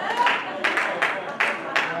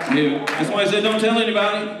 Yeah, that's why I said, don't tell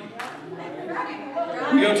anybody.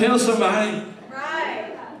 You're going to tell somebody.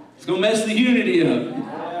 It's going to mess the unity up.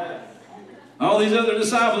 All these other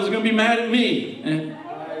disciples are going to be mad at me.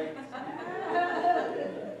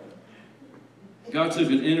 God took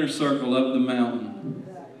an inner circle up the mountain,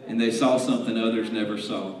 and they saw something others never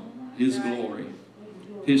saw. His glory.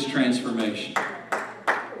 His transformation.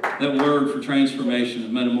 That word for transformation is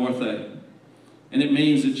metamorphe. And it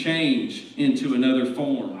means a change into another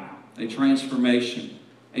form. A transformation.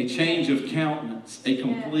 A change of countenance. A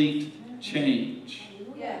complete change.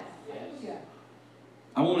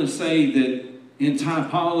 I want to say that in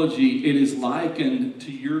typology, it is likened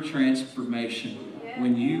to your transformation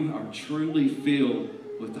when you are truly filled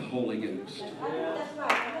with the Holy Ghost.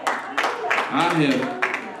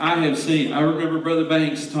 I have seen, I remember Brother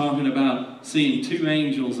Banks talking about seeing two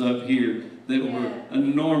angels up here that were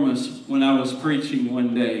enormous when I was preaching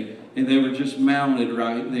one day, and they were just mounted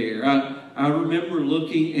right there. I remember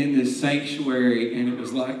looking in this sanctuary, and it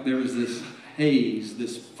was like there was this haze,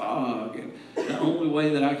 this fog, and the only way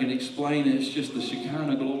that I can explain it is just the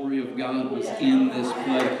Shekinah glory of God was in this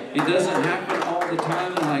place. It doesn't happen all the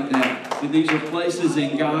time like that, but these are places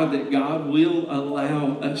in God that God will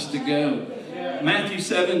allow us to go. Matthew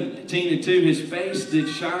 17:2, His face did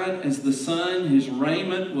shine as the sun, His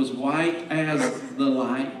raiment was white as the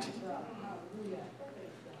light.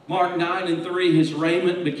 Mark 9:3, His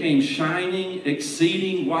raiment became shining,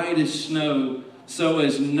 exceeding white as snow, so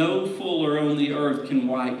as no fuller on the earth can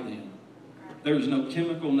white them. There's no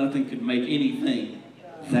chemical, nothing could make anything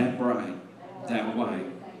that bright, that white.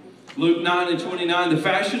 Luke 9:29, the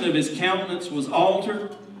fashion of His countenance was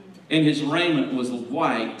altered, and His raiment was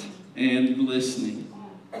white and glistening.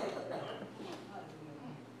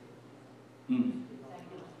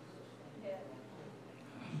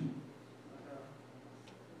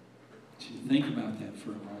 Think about that for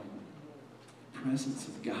a moment. The presence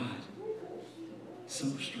of God, so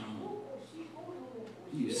strong.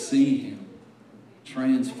 You see Him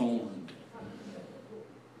transformed.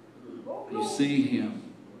 You see Him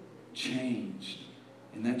changed.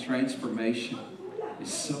 And that transformation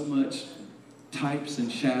is so much types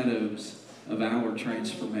and shadows of our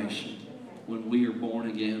transformation when we are born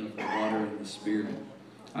again of the water and the Spirit.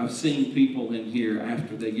 I've seen people in here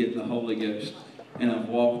after they get the Holy Ghost, and I've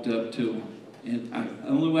walked up to them. And the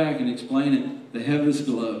only way I can explain it, the heavens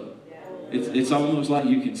glow. It's almost like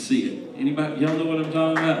you can see it. Anybody, y'all know what I'm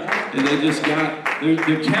talking about? And they just got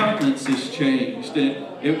their countenance has changed.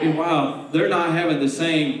 And while they're not having the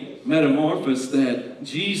same metamorphosis that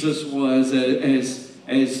Jesus was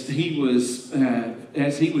as he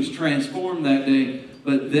was transformed that day,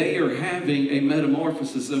 but they are having a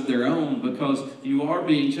metamorphosis of their own because you are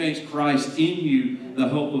being changed. Christ in you, the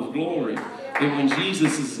hope of glory. And when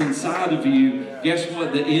Jesus is inside of you, guess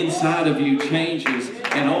what? The inside of you changes,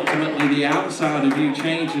 and ultimately the outside of you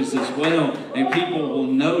changes as well. And people will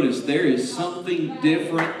notice there is something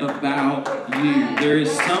different about you. There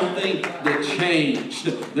is something that changed.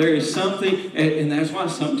 There is something, and that's why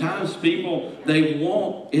sometimes people, they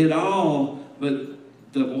want it all, but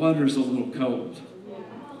the water's a little cold.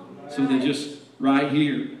 So they just, right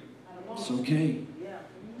here, it's okay.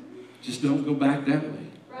 Just don't go back that way.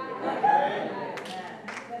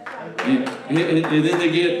 And then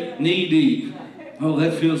they get knee deep. Oh,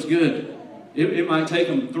 that feels good. It might take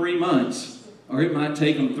them 3 months, or it might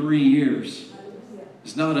take them 3 years.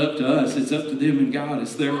 It's not up to us. It's up to them and God.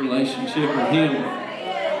 It's their relationship with Him.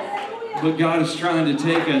 But God is trying to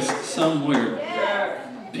take us somewhere.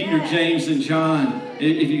 Peter, James, and John,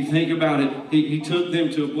 if you think about it, he took them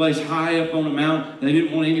to a place high up on a mountain. They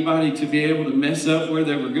didn't want anybody to be able to mess up where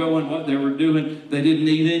they were going, what they were doing. They didn't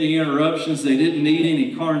need any interruptions. They didn't need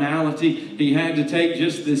any carnality. He had to take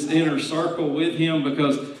just this inner circle with him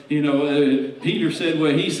because, Peter said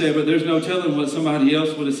what he said, but there's no telling what somebody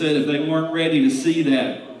else would have said if they weren't ready to see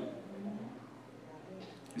that.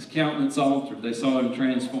 His countenance altered. They saw him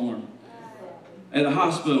transformed. At the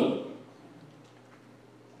hospital,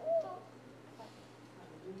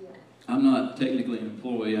 I'm not technically an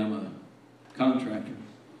employee, I'm a contractor.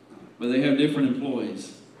 But they have different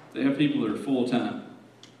employees. They have people that are full-time.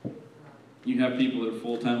 You have people that are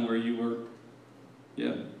full-time where you work?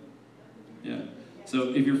 Yeah. So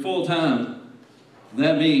if you're full-time,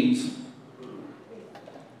 that means,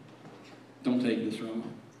 don't take this wrong,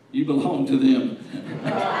 you belong to them.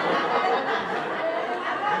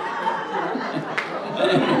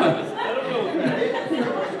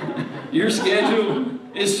 Your schedule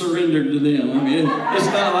is surrendered to them. I mean, it's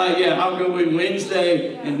not like, I'll go in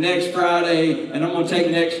Wednesday and next Friday, and I'm going to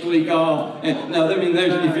take next week off. And, no, I mean,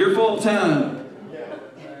 if you're full-time,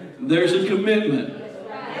 there's a commitment.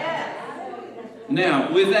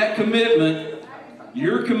 Now, with that commitment,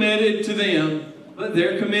 you're committed to them, but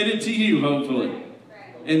they're committed to you, hopefully.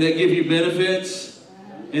 And they give you benefits,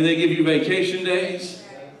 and they give you vacation days,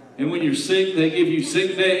 and when you're sick, they give you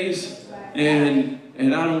sick days, and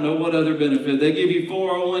I don't know what other benefit. They give you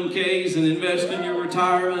 401ks and invest in your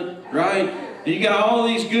retirement, right? And you got all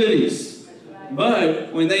these goodies.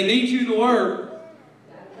 But when they need you to work,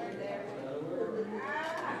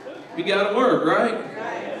 you got to work, right?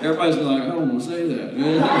 Everybody's like, I don't want to say that.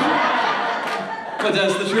 But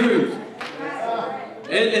that's the truth.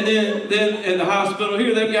 And then in the hospital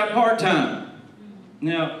here, they've got part-time.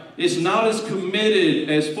 Now, it's not as committed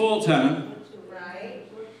as full-time.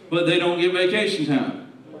 But they don't get vacation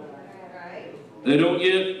time. They don't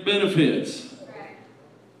get benefits.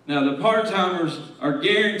 Now, the part-timers are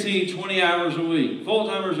guaranteed 20 hours a week.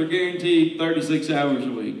 Full-timers are guaranteed 36 hours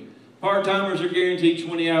a week. Part-timers are guaranteed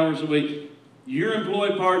 20 hours a week. You're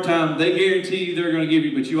employed part-time, they guarantee you they're going to give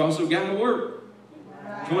you, but you also got to work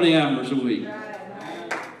 20 hours a week.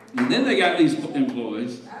 And then they got these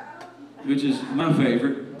employees, which is my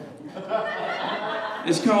favorite.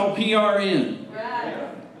 It's called PRN.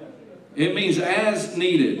 It means as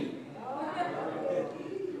needed.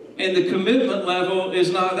 And the commitment level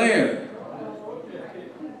is not there.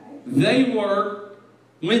 They work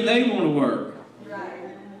when they want to work.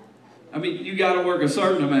 I mean, you got to work a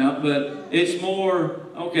certain amount, but it's more,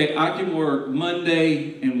 okay, I can work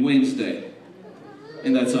Monday and Wednesday,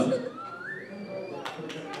 and that's all.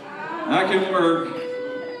 I can work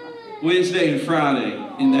Wednesday and Friday,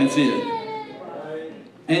 and that's it.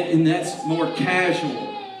 And that's more casual.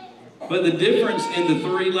 But the difference in the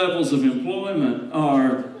 3 levels of employment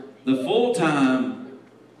are the full-time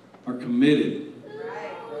are committed.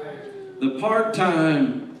 The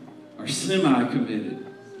part-time are semi-committed.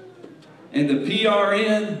 And the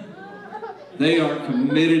PRN, they aren't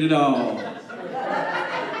committed at all.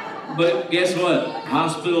 But guess what?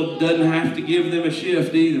 Hospital doesn't have to give them a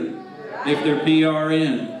shift either if they're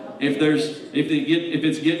PRN. If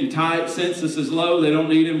it's getting tight, census is low, they don't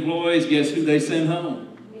need employees, guess who they send home?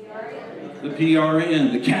 The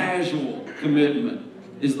PRN, the casual commitment,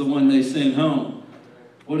 is the one they send home.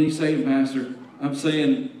 What are you saying, Pastor? I'm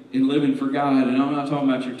saying in living for God, and I'm not talking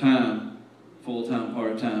about your time, full-time,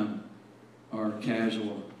 part-time, or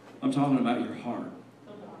casual. I'm talking about your heart.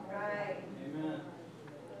 Right.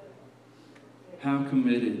 How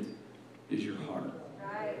committed is your heart?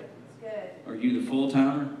 Right. Are you the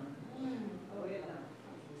full-timer?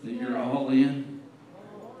 That you're all in?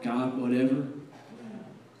 God, whatever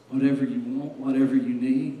you want, whatever you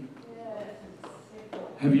need.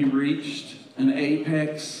 Have you reached an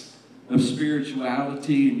apex of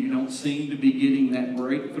spirituality and you don't seem to be getting that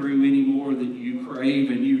breakthrough anymore that you crave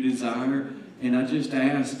and you desire? And I just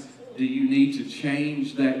ask, do you need to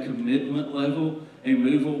change that commitment level and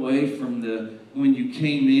move away from when you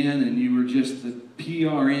came in and you were just the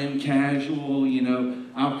PRN casual,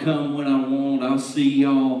 I'll come when I want, I'll see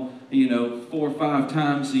y'all, 4 or 5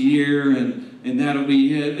 times a year, and that'll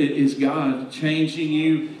be it. Is God changing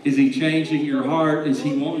you? Is He changing your heart? Is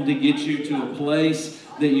He wanting to get you to a place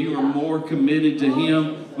that you are more committed to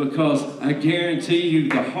Him? Because I guarantee you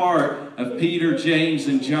the heart of Peter, James,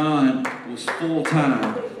 and John was full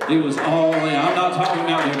time. It was all in. I'm not talking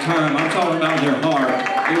about their time. I'm talking about their heart.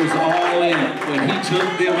 It was all in. When He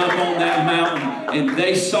took them up on that mountain and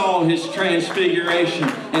they saw His transfiguration,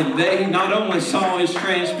 and they not only saw His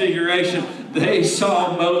transfiguration, they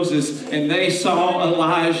saw Moses and they saw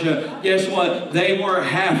Elijah. Guess what? They were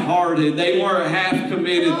half-hearted. They weren't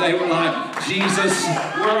half-committed. They were like, Jesus,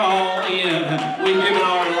 we're all in. We've given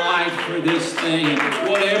our life for this thing.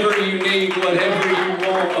 Whatever you need, whatever you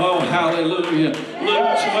want. Oh, hallelujah.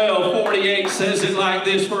 Luke 12:48 says it like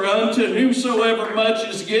this: for unto whosoever much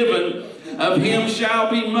is given, of him shall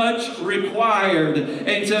be much required,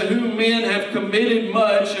 and to whom men have committed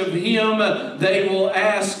much, of him they will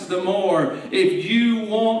ask the more. If you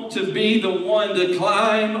want to be the one to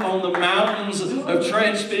climb on the mountains of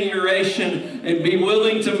transfiguration and be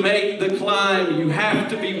willing to make the climb, you have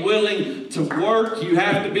to be willing to work. You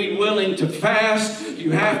have to be willing to fast.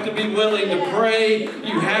 You have to be willing to pray.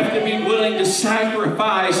 You have to be willing to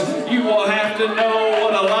sacrifice. You will have to know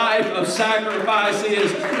what a life of sacrifice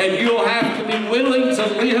is, and you'll have to be willing to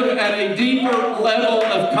live at a deeper level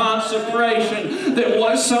of consecration than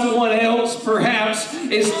what someone else perhaps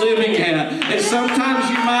is living at. And sometimes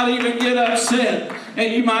you might even get upset.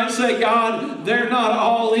 And you might say, God, they're not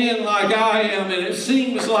all in like I am, and it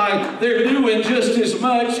seems like they're doing just as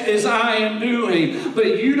much as I am doing.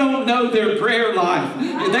 But you don't know their prayer life.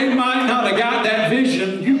 They might not have got that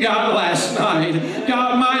vision you got last night.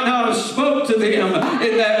 God might not have spoke to them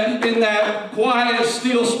in that quiet,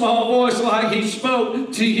 still, small voice like He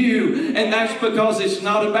spoke to you. And that's because it's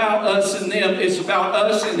not about us and them. It's about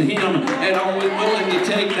us and Him. And are we willing to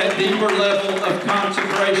take that deeper level of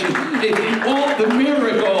consecration? If you want the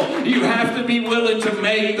miracle, you have to be willing to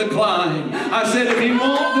make the climb. I said, if you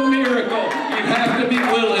want the miracle, you have to be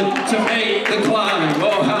willing to make the climb.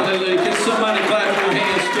 Oh, hallelujah. Can somebody clap your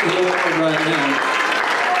hands to the Lord right now?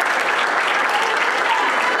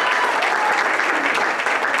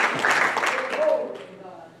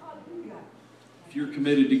 If you're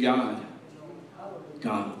committed to God,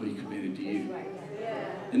 God will be committed to you.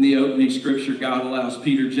 In the opening scripture, God allows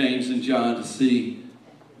Peter, James, and John to see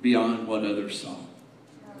beyond what others saw.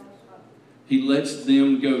 He lets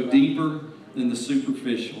them go deeper than the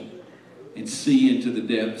superficial and see into the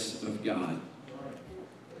depths of God.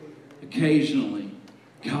 Occasionally,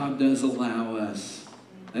 God does allow us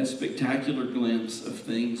that spectacular glimpse of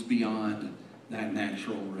things beyond that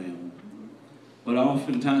natural realm. But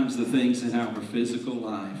oftentimes the things in our physical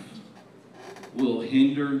life will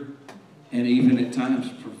hinder and even at times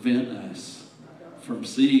prevent us from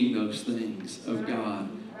seeing those things of God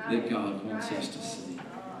that God wants us to see.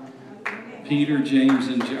 Peter, James,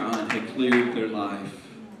 and John had cleared their life.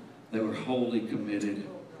 They were wholly committed.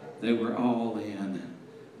 They were all in,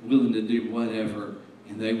 willing to do whatever,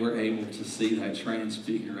 and they were able to see that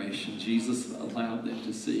transfiguration. Jesus allowed them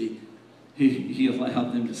to see. He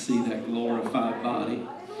allowed them to see that glorified body.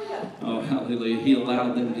 Oh, hallelujah. He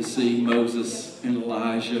allowed them to see Moses and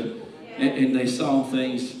Elijah, and they saw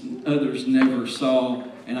things others never saw.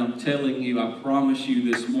 And I'm telling you, I promise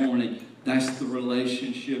you this morning, that's the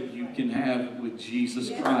relationship you can have with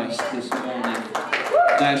Jesus Christ this morning.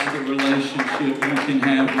 That's the relationship you can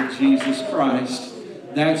have with Jesus Christ.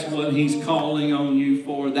 That's what He's calling on you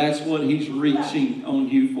for. That's what He's reaching on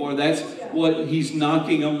you for. That's what He's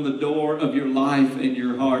knocking on the door of your life and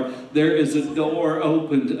your heart. There is a door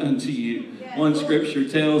opened unto you. One scripture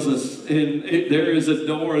tells us, there is a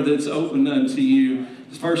door that's opened unto you.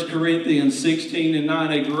 1 Corinthians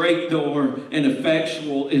 16:9, a great door and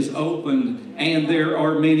effectual is opened, and there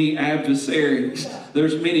are many adversaries.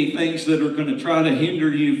 There's many things that are going to try to hinder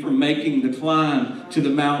you from making the climb to the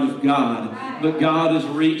Mount of God. But God is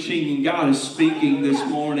reaching and God is speaking this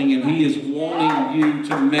morning, and He is wanting you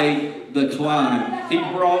to make the climb. He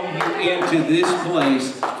brought you into this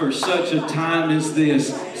place for such a time as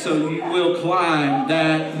this, so you will climb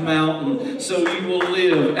that mountain, so you will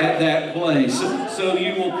live at that place, so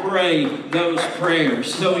you will pray those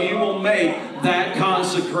prayers, so you will make that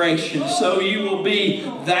consecration, so you will be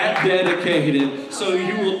that dedicated, so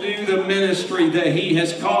you will do the ministry that He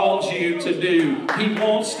has called you to do. He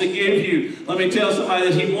wants to give you, let me tell somebody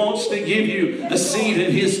that He wants to give you a seat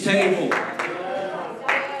at His table.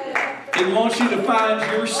 He wants you to find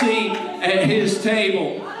your seat at His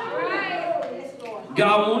table.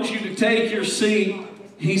 God wants you to take your seat.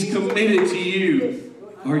 He's committed to you.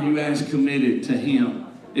 Are you as committed to Him?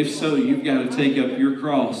 If so, you've got to take up your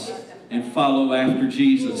cross and follow after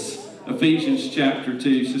Jesus. Ephesians chapter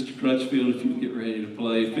 2. Sister Crutchfield, if you can get ready to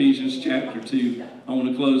play. Ephesians chapter 2. I want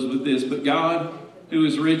to close with this. But God, who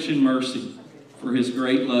is rich in mercy, for His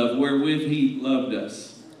great love, wherewith He loved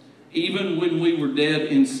us, even when we were dead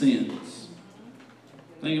in sins.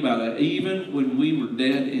 Think about that. Even when we were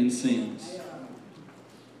dead in sins,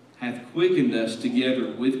 hath quickened us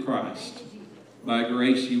together with Christ. By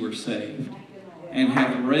grace you were saved. And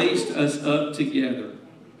hath raised us up together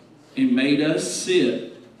and made us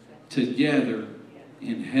sit together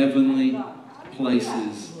in heavenly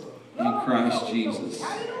places in Christ Jesus.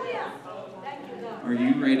 Are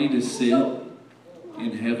you ready to sit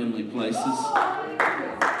in heavenly places?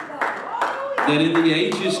 That in the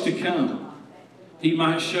ages to come, He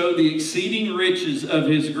might show the exceeding riches of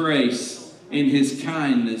His grace in His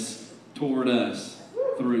kindness toward us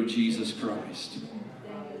through Jesus Christ.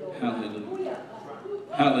 Hallelujah.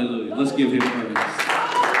 Hallelujah. Let's give Him praise.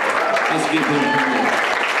 Let's give Him praise.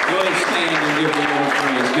 Go ahead and stand and give the Lord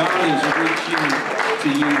praise. God is reaching to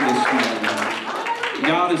you this morning.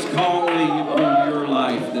 God is calling on your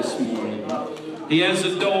life this morning. He has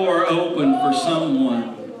a door open for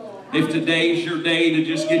someone. If today's your day to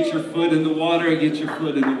just get your foot in the water, get your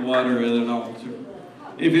foot in the water at an altar.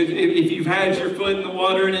 If you've had your foot in the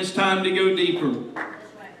water and it's time to go deeper,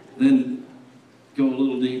 then go a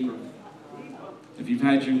little deeper. If you've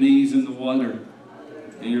had your knees in the water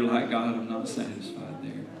and you're like, God, I'm not satisfied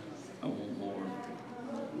there. I want more.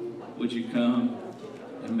 Would you come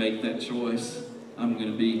and make that choice? I'm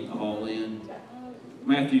going to be all in.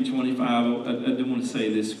 Matthew 25, I do want to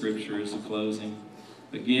say this scripture as a closing.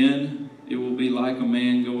 Again, it will be like a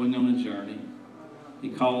man going on a journey. He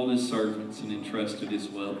called his servants and entrusted his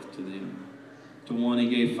wealth to them. To one he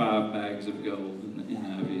gave 5 bags of gold in the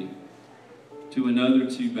NIV. To another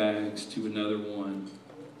 2 bags, to another 1,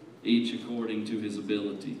 each according to his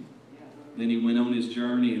ability. Then he went on his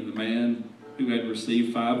journey, and the man who had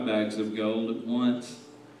received 5 bags of gold at once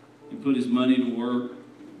and put his money to work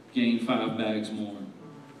gained 5 bags more.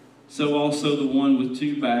 So also the one with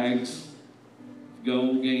 2 bags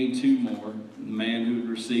gold gained 2 more. And the man who had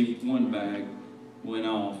received 1 bag went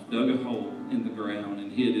off, dug a hole in the ground,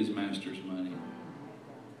 and hid his master's money.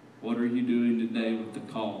 What are you doing today with the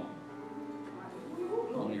call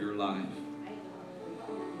on your life?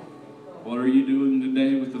 What are you doing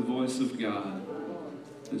today with the voice of God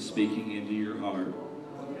that's speaking into your heart?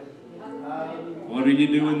 What are you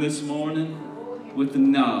doing this morning with the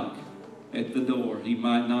knock at the door? He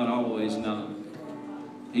might not always knock.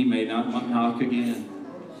 He may not knock again.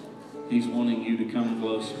 He's wanting you to come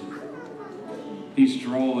closer. He's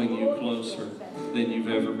drawing you closer than you've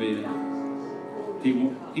ever been.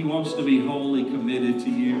 He wants to be wholly committed to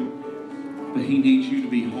you, but He needs you to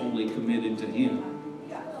be wholly committed to Him.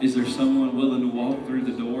 Is there someone willing to walk through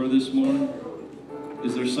the door this morning?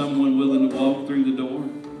 Is there someone willing to walk through the door?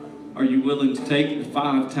 Are you willing to take the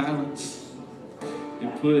 5 talents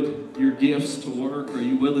and put your gifts to work? Are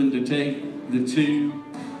you willing to take the 2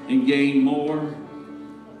 and gain more?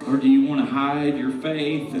 Or do you want to hide your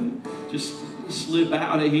faith and just slip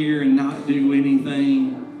out of here and not do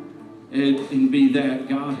anything and be that?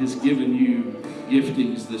 God has given you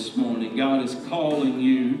giftings this morning. God is calling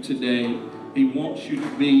you today. He wants you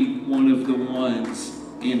to be one of the ones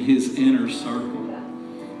in His inner circle.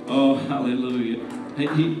 Oh, hallelujah.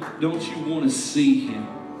 Don't you want to see Him?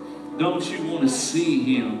 Don't you want to see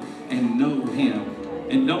Him and know Him?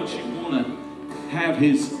 And don't you want to have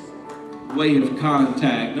His way of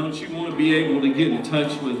contact? Don't you want to be able to get in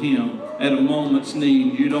touch with Him at a moment's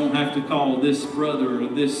need? You don't have to call this brother or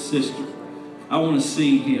this sister. I want to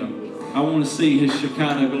see Him. I want to see His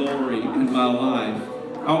Shekinah glory in my life.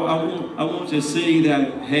 I want to see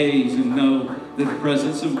that haze and know that the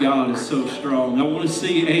presence of God is so strong. I want to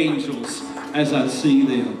see angels as I see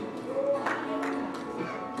them.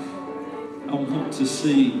 I want to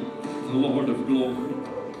see the Lord of glory.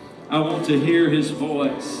 I want to hear His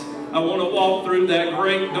voice. I want to walk through that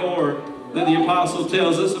great door that the apostle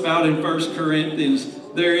tells us about in 1 Corinthians.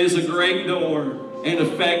 There is a great door, and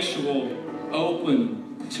effectual,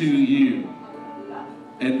 open to you.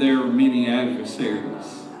 And there are many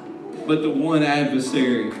adversaries. But the one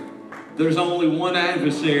adversary, there's only one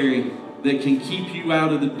adversary that can keep you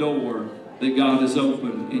out of the door that God has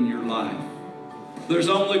opened in your life. There's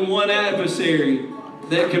only one adversary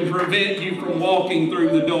that can prevent you from walking through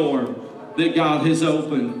the door that God has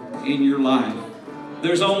opened in your life.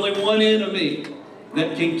 There's only one enemy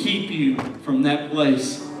that can keep you from that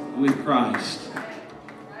place with Christ.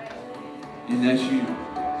 And that's you.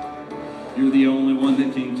 You're the only one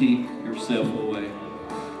that can keep yourself away.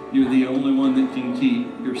 You're the only one that can keep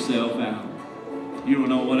yourself out. You don't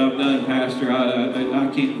know what I've done, Pastor. I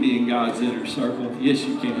can't be in God's inner circle. Yes,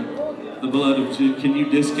 you can. The blood of can you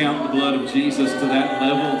discount the blood of Jesus to that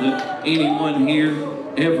level that anyone here,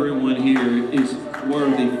 everyone here is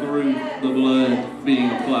worthy through the blood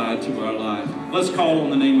being applied to our life? Let's call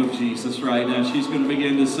on the name of Jesus right now. She's going to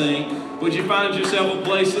begin to sing. Would you find yourself a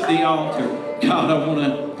place at the altar? God,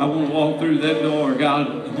 I want to walk through that door. God,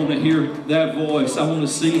 I want to hear that voice. I want to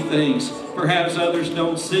see things perhaps others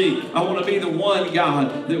don't see. I want to be the one,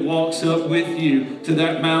 God, that walks up with you to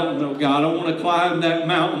that mountain, oh God. I want to climb that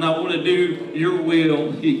mountain. I want to do your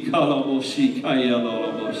will.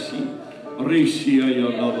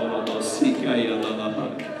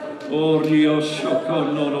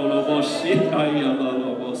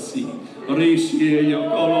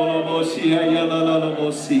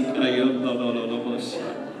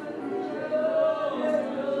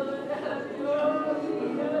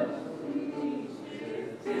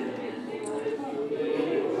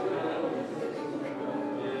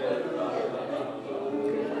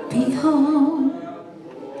 Behold,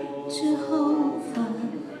 Jehovah,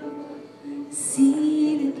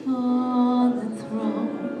 seated on the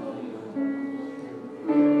throne.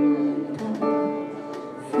 The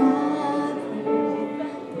Father,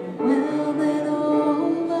 the well that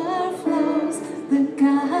overflows, the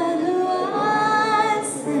God who I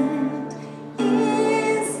sent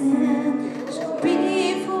is and shall be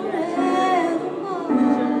forevermore.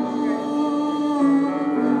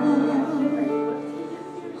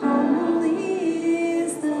 Holy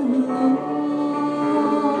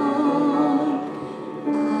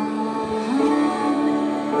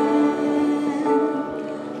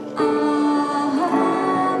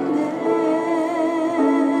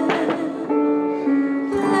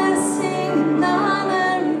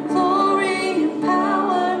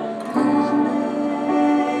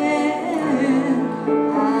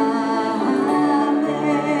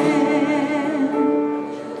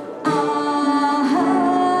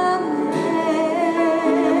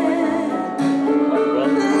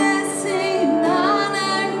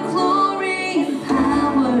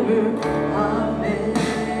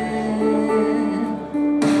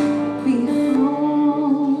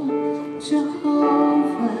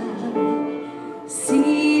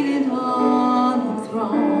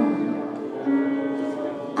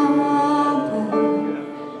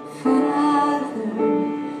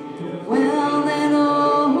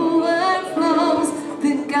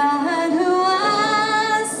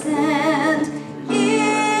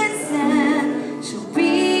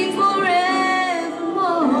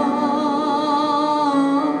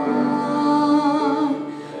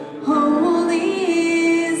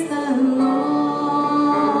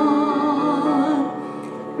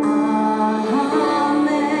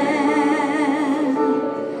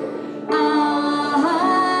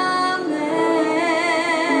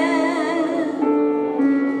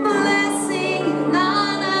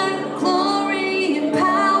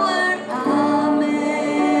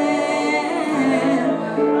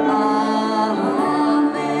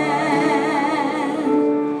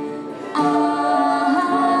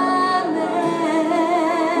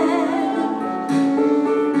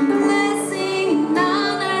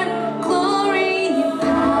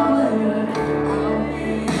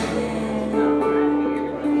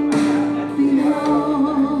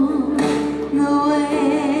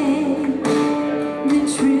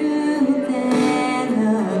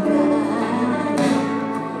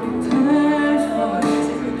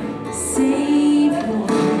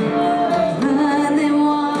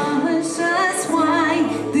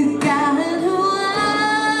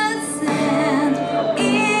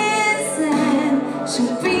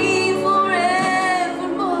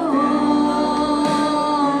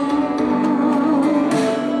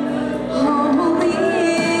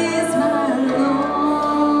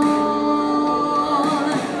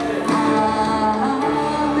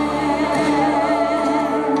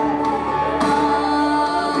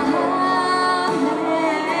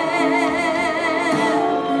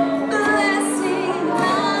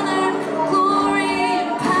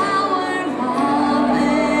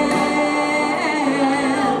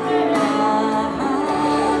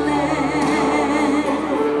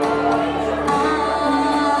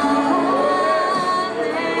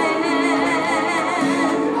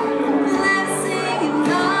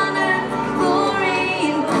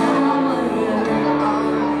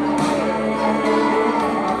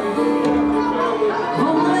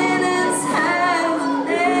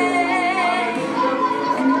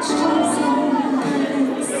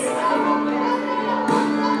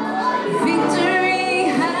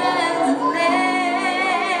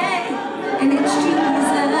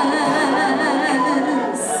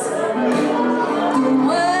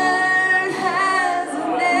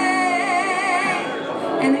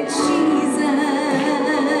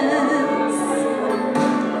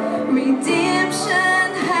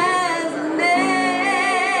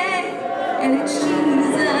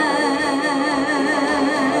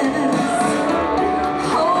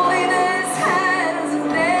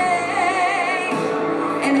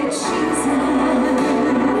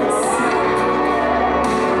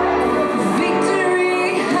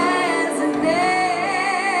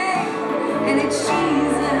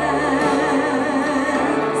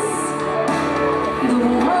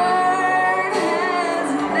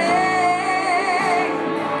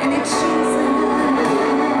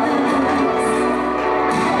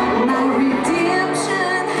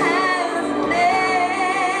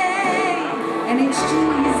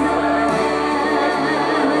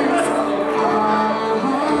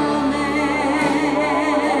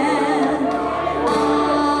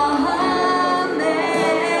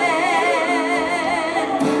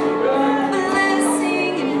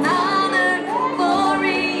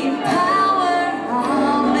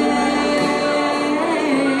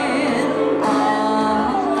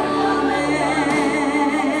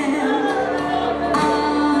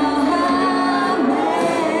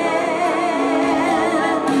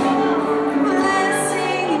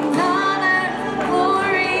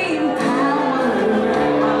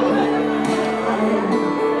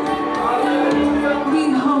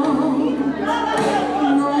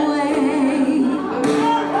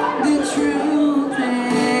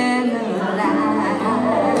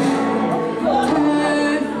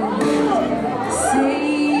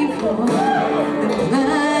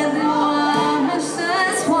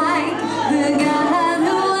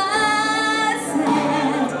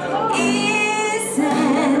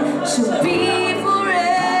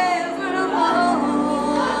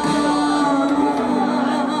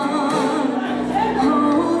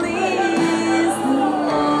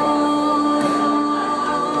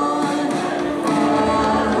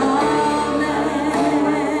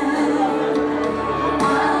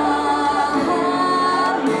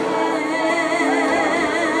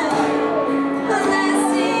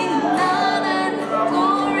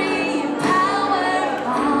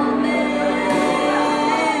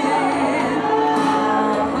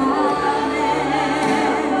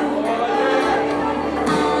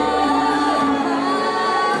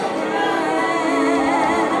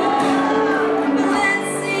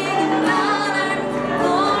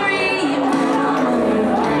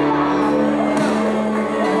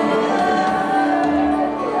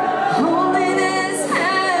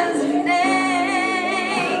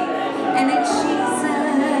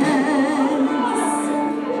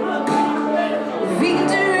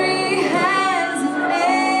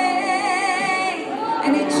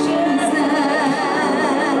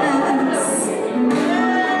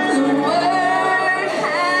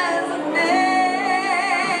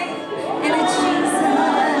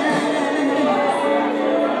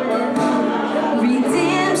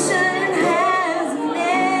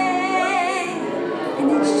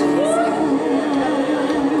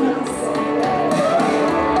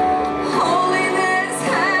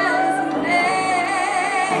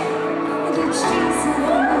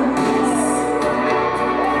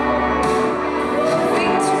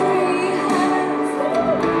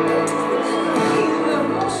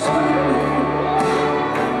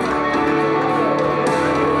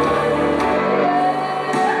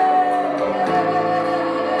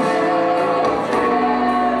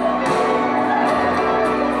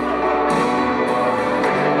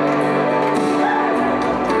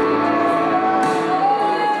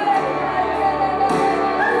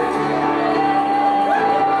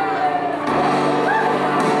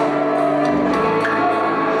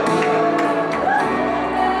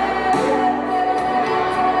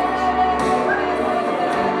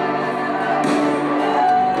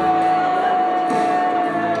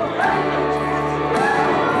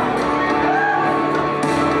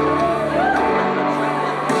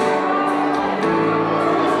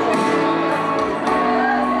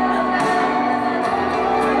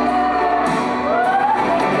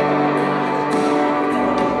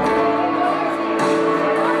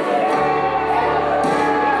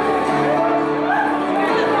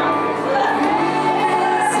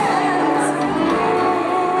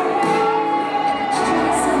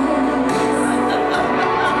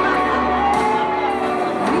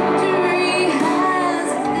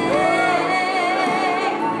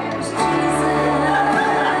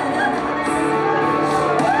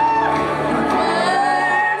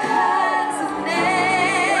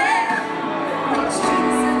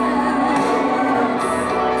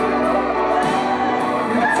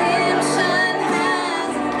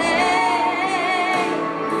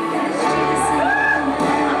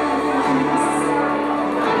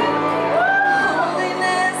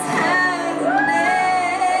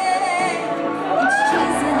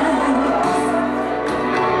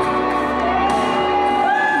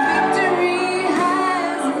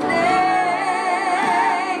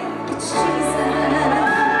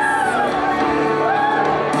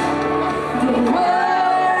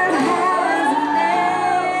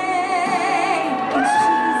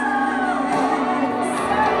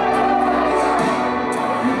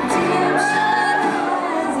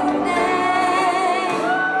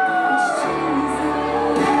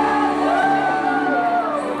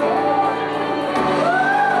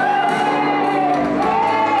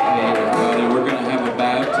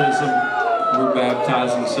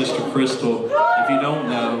Crystal. If you don't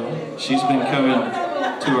know, she's been coming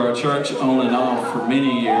to our church on and off for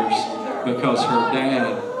many years because her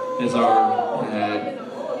dad is our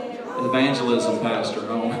evangelism pastor.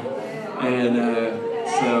 And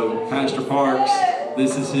so Pastor Parks,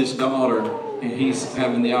 this is his daughter, and he's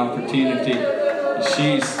having the opportunity,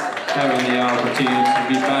 she's having the opportunity to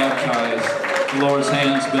be baptized. The Lord's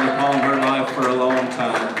hand's been upon her life for a long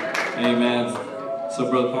time. Amen. So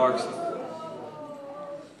Brother Parks.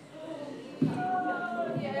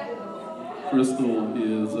 Crystal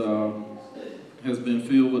has been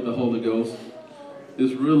filled with the Holy Ghost.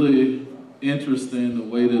 It's really interesting the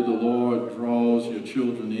way that the Lord draws your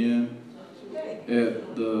children in.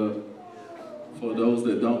 For those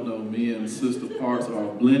that don't know, me and Sister Parks are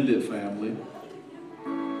a blended family.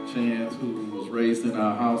 Chance, who was raised in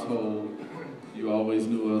our household, you always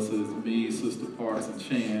knew us as me, Sister Parks, and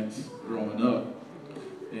Chance growing up.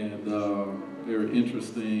 And very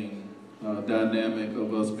interesting dynamic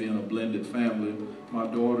of us being a blended family. My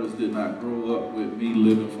daughters did not grow up with me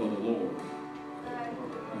living for the Lord.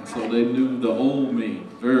 And so they knew the old me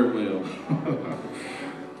very well.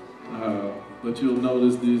 But you'll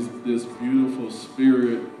notice this beautiful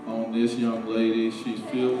spirit on this young lady. She's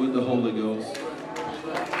filled with the Holy Ghost.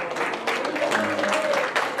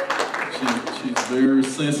 She's very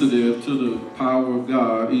sensitive to the power of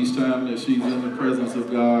God. Each time that she's in the presence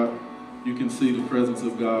of God, you can see the presence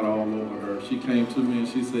of God all over her. She came to me and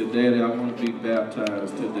she said, "Daddy, I want to be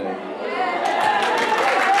baptized today."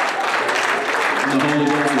 And the Holy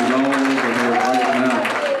Ghost is all over her right now.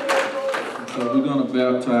 So we're going to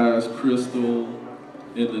baptize Crystal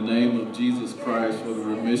in the name of Jesus Christ for the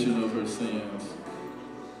remission of her sins.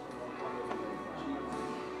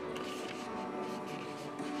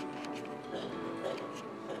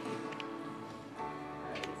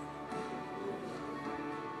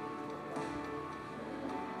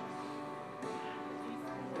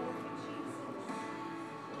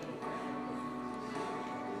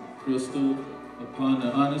 Crystal, upon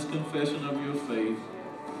the honest confession of your faith,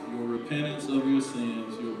 your repentance of your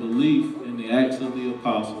sins, your belief in the acts of the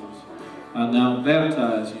apostles, I now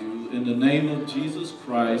baptize you in the name of Jesus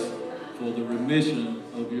Christ for the remission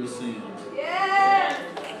of your sins. Yeah.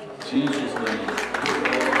 In Jesus' name.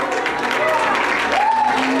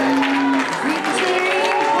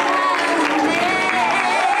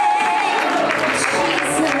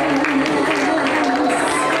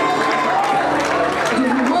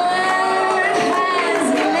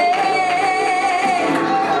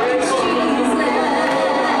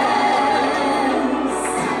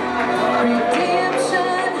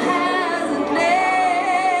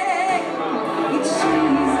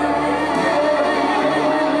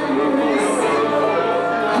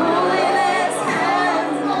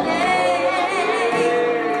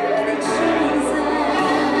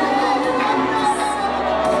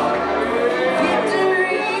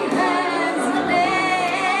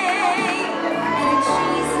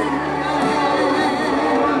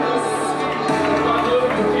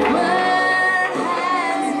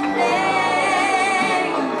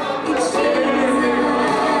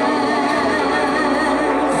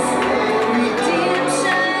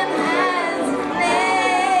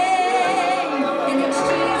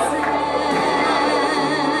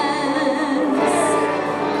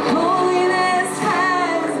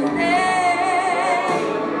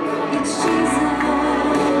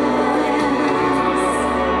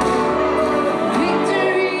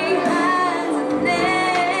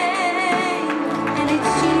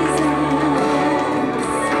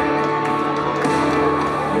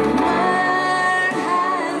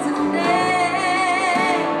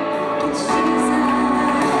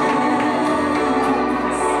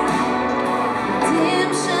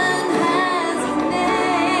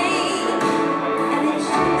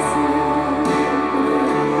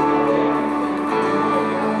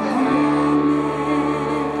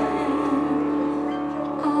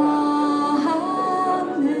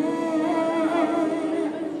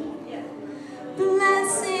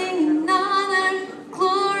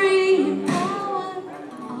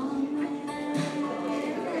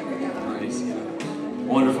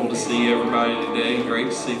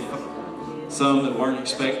 Some that weren't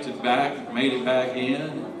expected back, made it back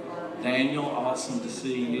in. Daniel, awesome to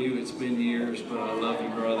see you. It's been years, but I love you,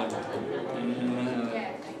 brother.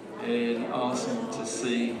 And awesome to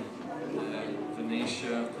see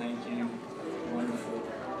Venetia, thank you. Wonderful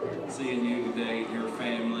seeing you today and your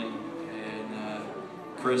family. And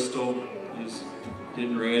Crystal is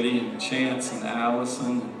getting ready, and Chance and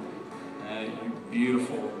Allison. You're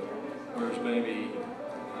beautiful. Where's baby?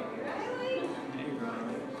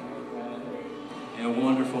 And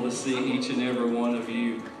wonderful to see each and every one of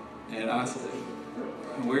you And I said,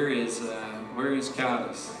 where is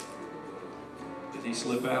Caius? Did he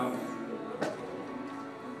slip out?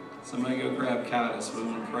 Somebody go grab Caius. We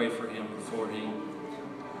want to pray for him before he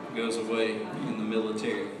goes away in the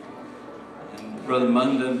military. And Brother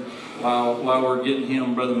Munden, while we're getting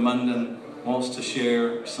him, Brother Munden wants to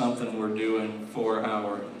share something we're doing for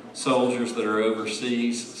our soldiers that are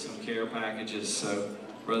overseas, some care packages. So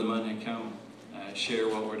Brother Munden, come share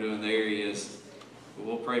what we're doing. There he is. But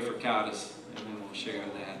we'll pray for Caius and then we'll share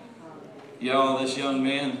that. Y'all, this young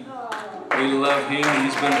man, we love him.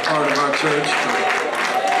 He's been a part of our church for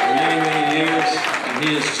many, many years. And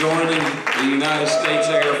he is joining the United States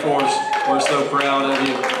Air Force. We're so proud of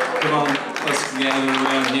you. Come on, let's gather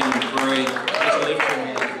around him and pray. Let's lift your hands.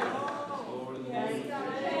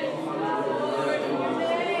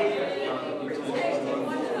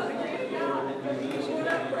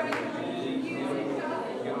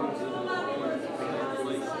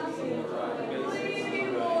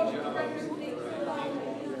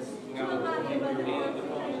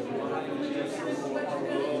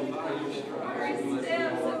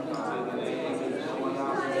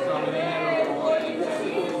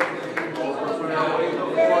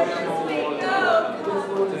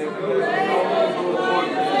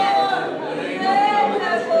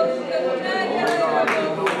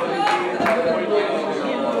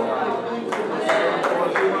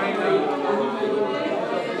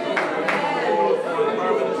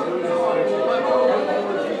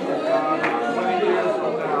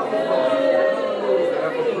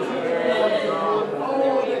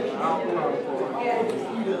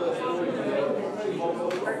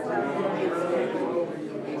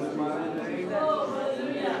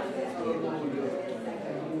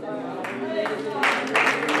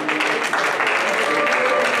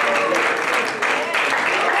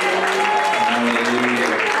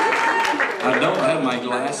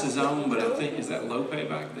 On, but I think, is that Lope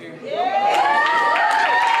back there?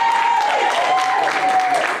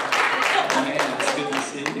 Man, it's good to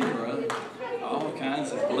see you, brother. All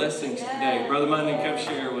kinds of blessings today. Brother Munden, come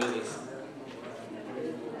share with us.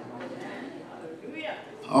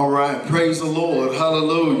 All right, praise the Lord.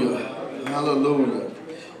 Hallelujah. Hallelujah.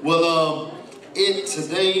 Well,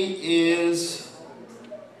 today,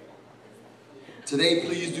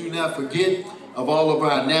 please do not forget of all of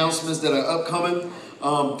our announcements that are upcoming.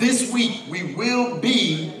 This week we will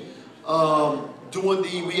be doing the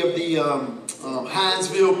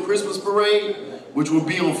Hinesville Christmas Parade, which will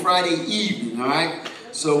be on Friday evening, all right?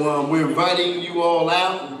 So we're inviting you all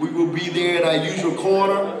out. We will be there at our usual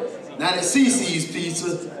corner, not at CC's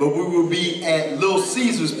Pizza, but we will be at Little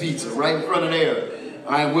Caesar's Pizza, right in front of there.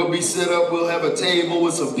 All right, we'll be set up. We'll have a table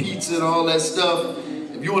with some pizza and all that stuff.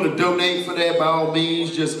 If you want to donate for that, by all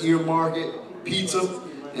means, just earmark it, pizza.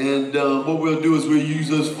 And what we'll do is we'll use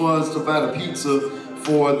those funds to buy the pizza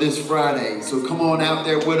for this Friday. So come on out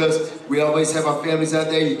there with us. We always have our families out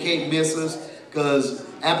there. You can't miss us because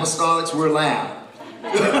apostolics, we're loud.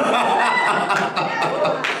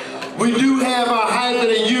 We do have our hyphen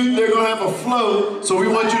and youth. They're going to have a float. So we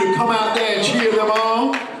want you to come out there and cheer them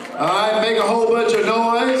on. All right, make a whole bunch of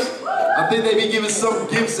noise. I think they be giving some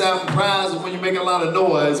gifts out and prizes when you make a lot of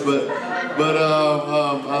noise, but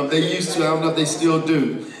they used to. I don't know if they still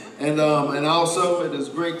do. And also, it is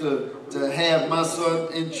great to have my son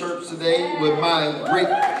in church today with my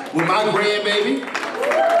grandbaby.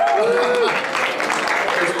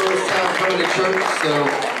 His first time coming to church. So,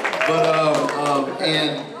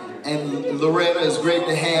 and Loretta, it's great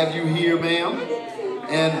to have you here, ma'am.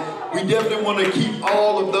 And we definitely want to keep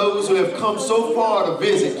all of those who have come so far to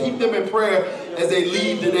visit, keep them in prayer as they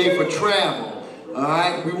leave today for travel. All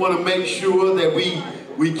right, we want to make sure that we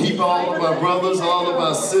keep all of our brothers, all of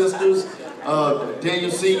our sisters.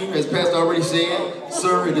 Daniel Senior, as Pastor already said,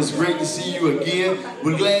 sir, it is great to see you again.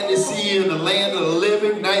 We're glad to see you in the land of the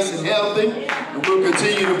living, nice and healthy, and we'll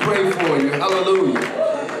continue to pray for you. Hallelujah.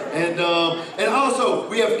 And also,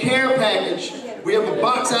 we have care package. We have a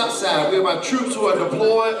box outside. We have our troops who are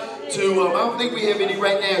deployed to, I don't think we have any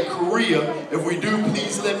right now in Korea. If we do,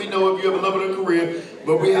 please let me know if you have a number in Korea.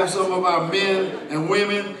 But we have some of our men and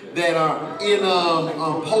women that are in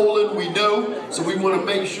Poland, we know. So we want to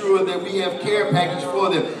make sure that we have care package for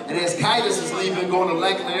them. And as Titus is leaving, going to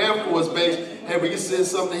Lackland Air Force Base, hey, we can send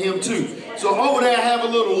something to him too. So over there I have a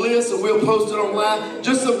little list and we'll post it online.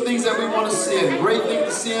 Just some things that we want to send. Great thing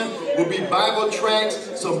to send will be Bible tracts,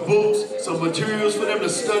 some books, some materials for them to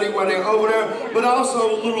study while they're over there. But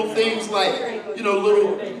also little things like you know,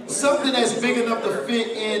 little, something that's big enough to fit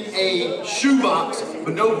in a shoebox,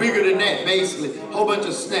 but no bigger than that, basically. A whole bunch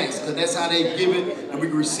of snacks, because that's how they give it, and we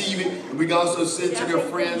can receive it, and we can also send to their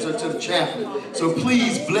friends or to the chaplain. So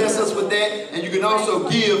please bless us with that, and you can also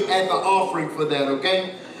give at the offering for that,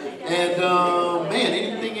 okay? And, man,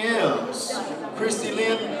 anything else? Christy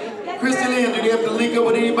Lynn, do you have to link up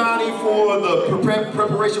with anybody for the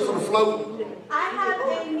preparation for the float? I have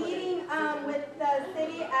a meeting with the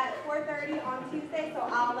city at 4:30 on Tuesday, so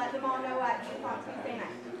I'll let them all know at youth on Tuesday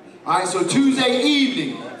night. All right, so Tuesday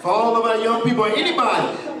evening, for all of our young people,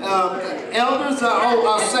 anybody, elders,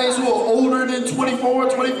 our saints who are older than 24,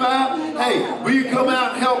 25, hey, we can come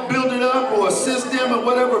out and help build it up or assist them in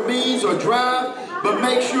whatever means or drive, but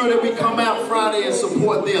make sure that we come out Friday and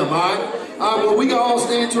support them, all right? Well, we can all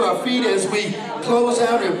stand to our feet as we close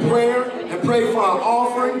out in prayer and pray for our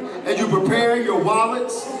offering, as you prepare your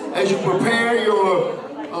wallets, as you prepare your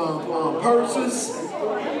purses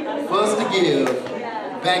for us to give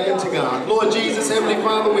back into God. Lord Jesus, Heavenly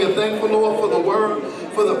Father, we are thankful, Lord, for the word,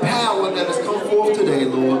 for the power that has come forth today,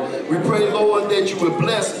 Lord. We pray, Lord, that you would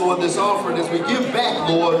bless, Lord, this offering as we give back,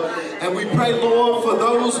 Lord. And we pray, Lord, for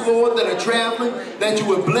those, Lord, that are traveling, that you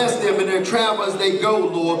would bless them in their travel as they go,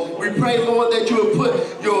 Lord. We pray, Lord, that you would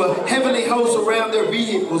put your heavenly hosts around their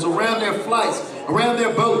vehicles, around their flights, around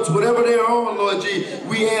their boats, whatever they're on, Lord Jesus.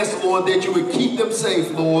 We ask, Lord, that you would keep them safe,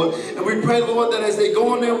 Lord. And we pray, Lord, that as they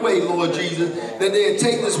go on their way, Lord Jesus, that they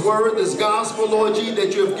take this word, this gospel, Lord Jesus,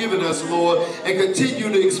 that you have given us, Lord, and continue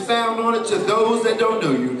to expound on it to those that don't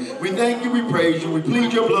know you. We thank you, we praise you, we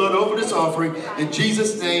plead your blood over this offering. In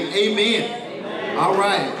Jesus' name, amen. All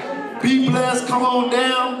right. Be blessed. Come on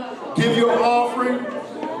down. Give your offering.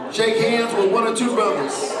 Shake hands with one or two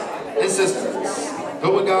brothers and sisters.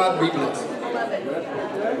 Go with God. Be blessed.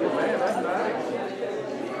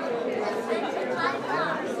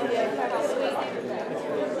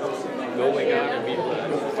 Go with God and be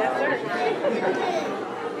blessed. Yes, sir.